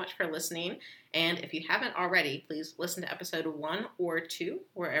you so much for listening. And if you haven't already, please listen to episode 1 or 2,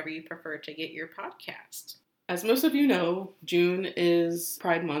 wherever you prefer to get your podcast. As most of you know, June is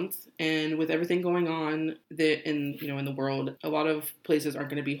Pride Month, and with everything going on in the world, a lot of places aren't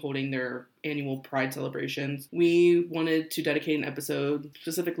going to be holding their annual Pride celebrations. We wanted to dedicate an episode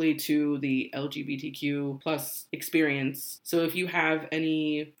specifically to the LGBTQ plus experience. So if you have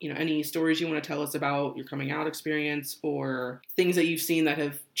any stories you want to tell us about your coming out experience or things that you've seen that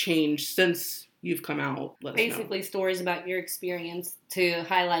have changed since you've come out, let us know. Basically, stories about your experience to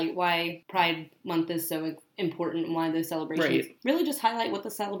highlight why Pride Month is so important and why those celebrations Right. really just highlight what the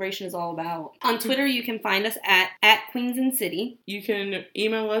celebration is all about. On Twitter, you can find us at Queens in City. You can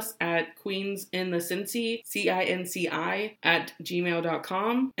email us at queensinthecincy, CINCI,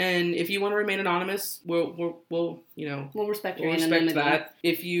 @gmail.com. And if you want to remain anonymous, we'll respect your respect anonymity. that.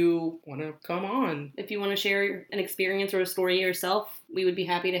 If you want to come on. If you want to share an experience or a story yourself, we would be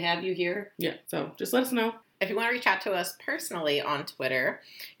happy to have you here. Yeah, so just let us know. If you want to reach out to us personally on Twitter,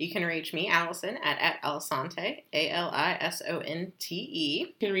 you can reach me, Allison, at Alisonte, ALISONTE. You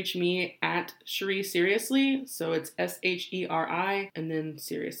can reach me at Sheri Seriously, so it's SHERI and then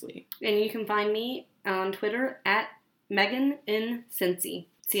Seriously. And you can find me on Twitter at Megan in Cincy,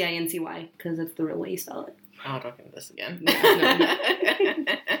 CINCY, because that's the real way you spell it. Oh, don't do this again. No.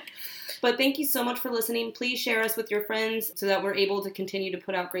 But thank you so much for listening. Please share us with your friends so that we're able to continue to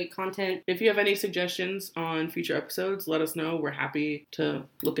put out great content. If you have any suggestions on future episodes, let us know. We're happy to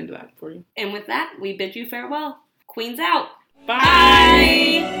look into that for you. And with that, we bid you farewell. Queens out.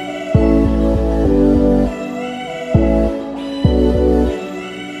 Bye!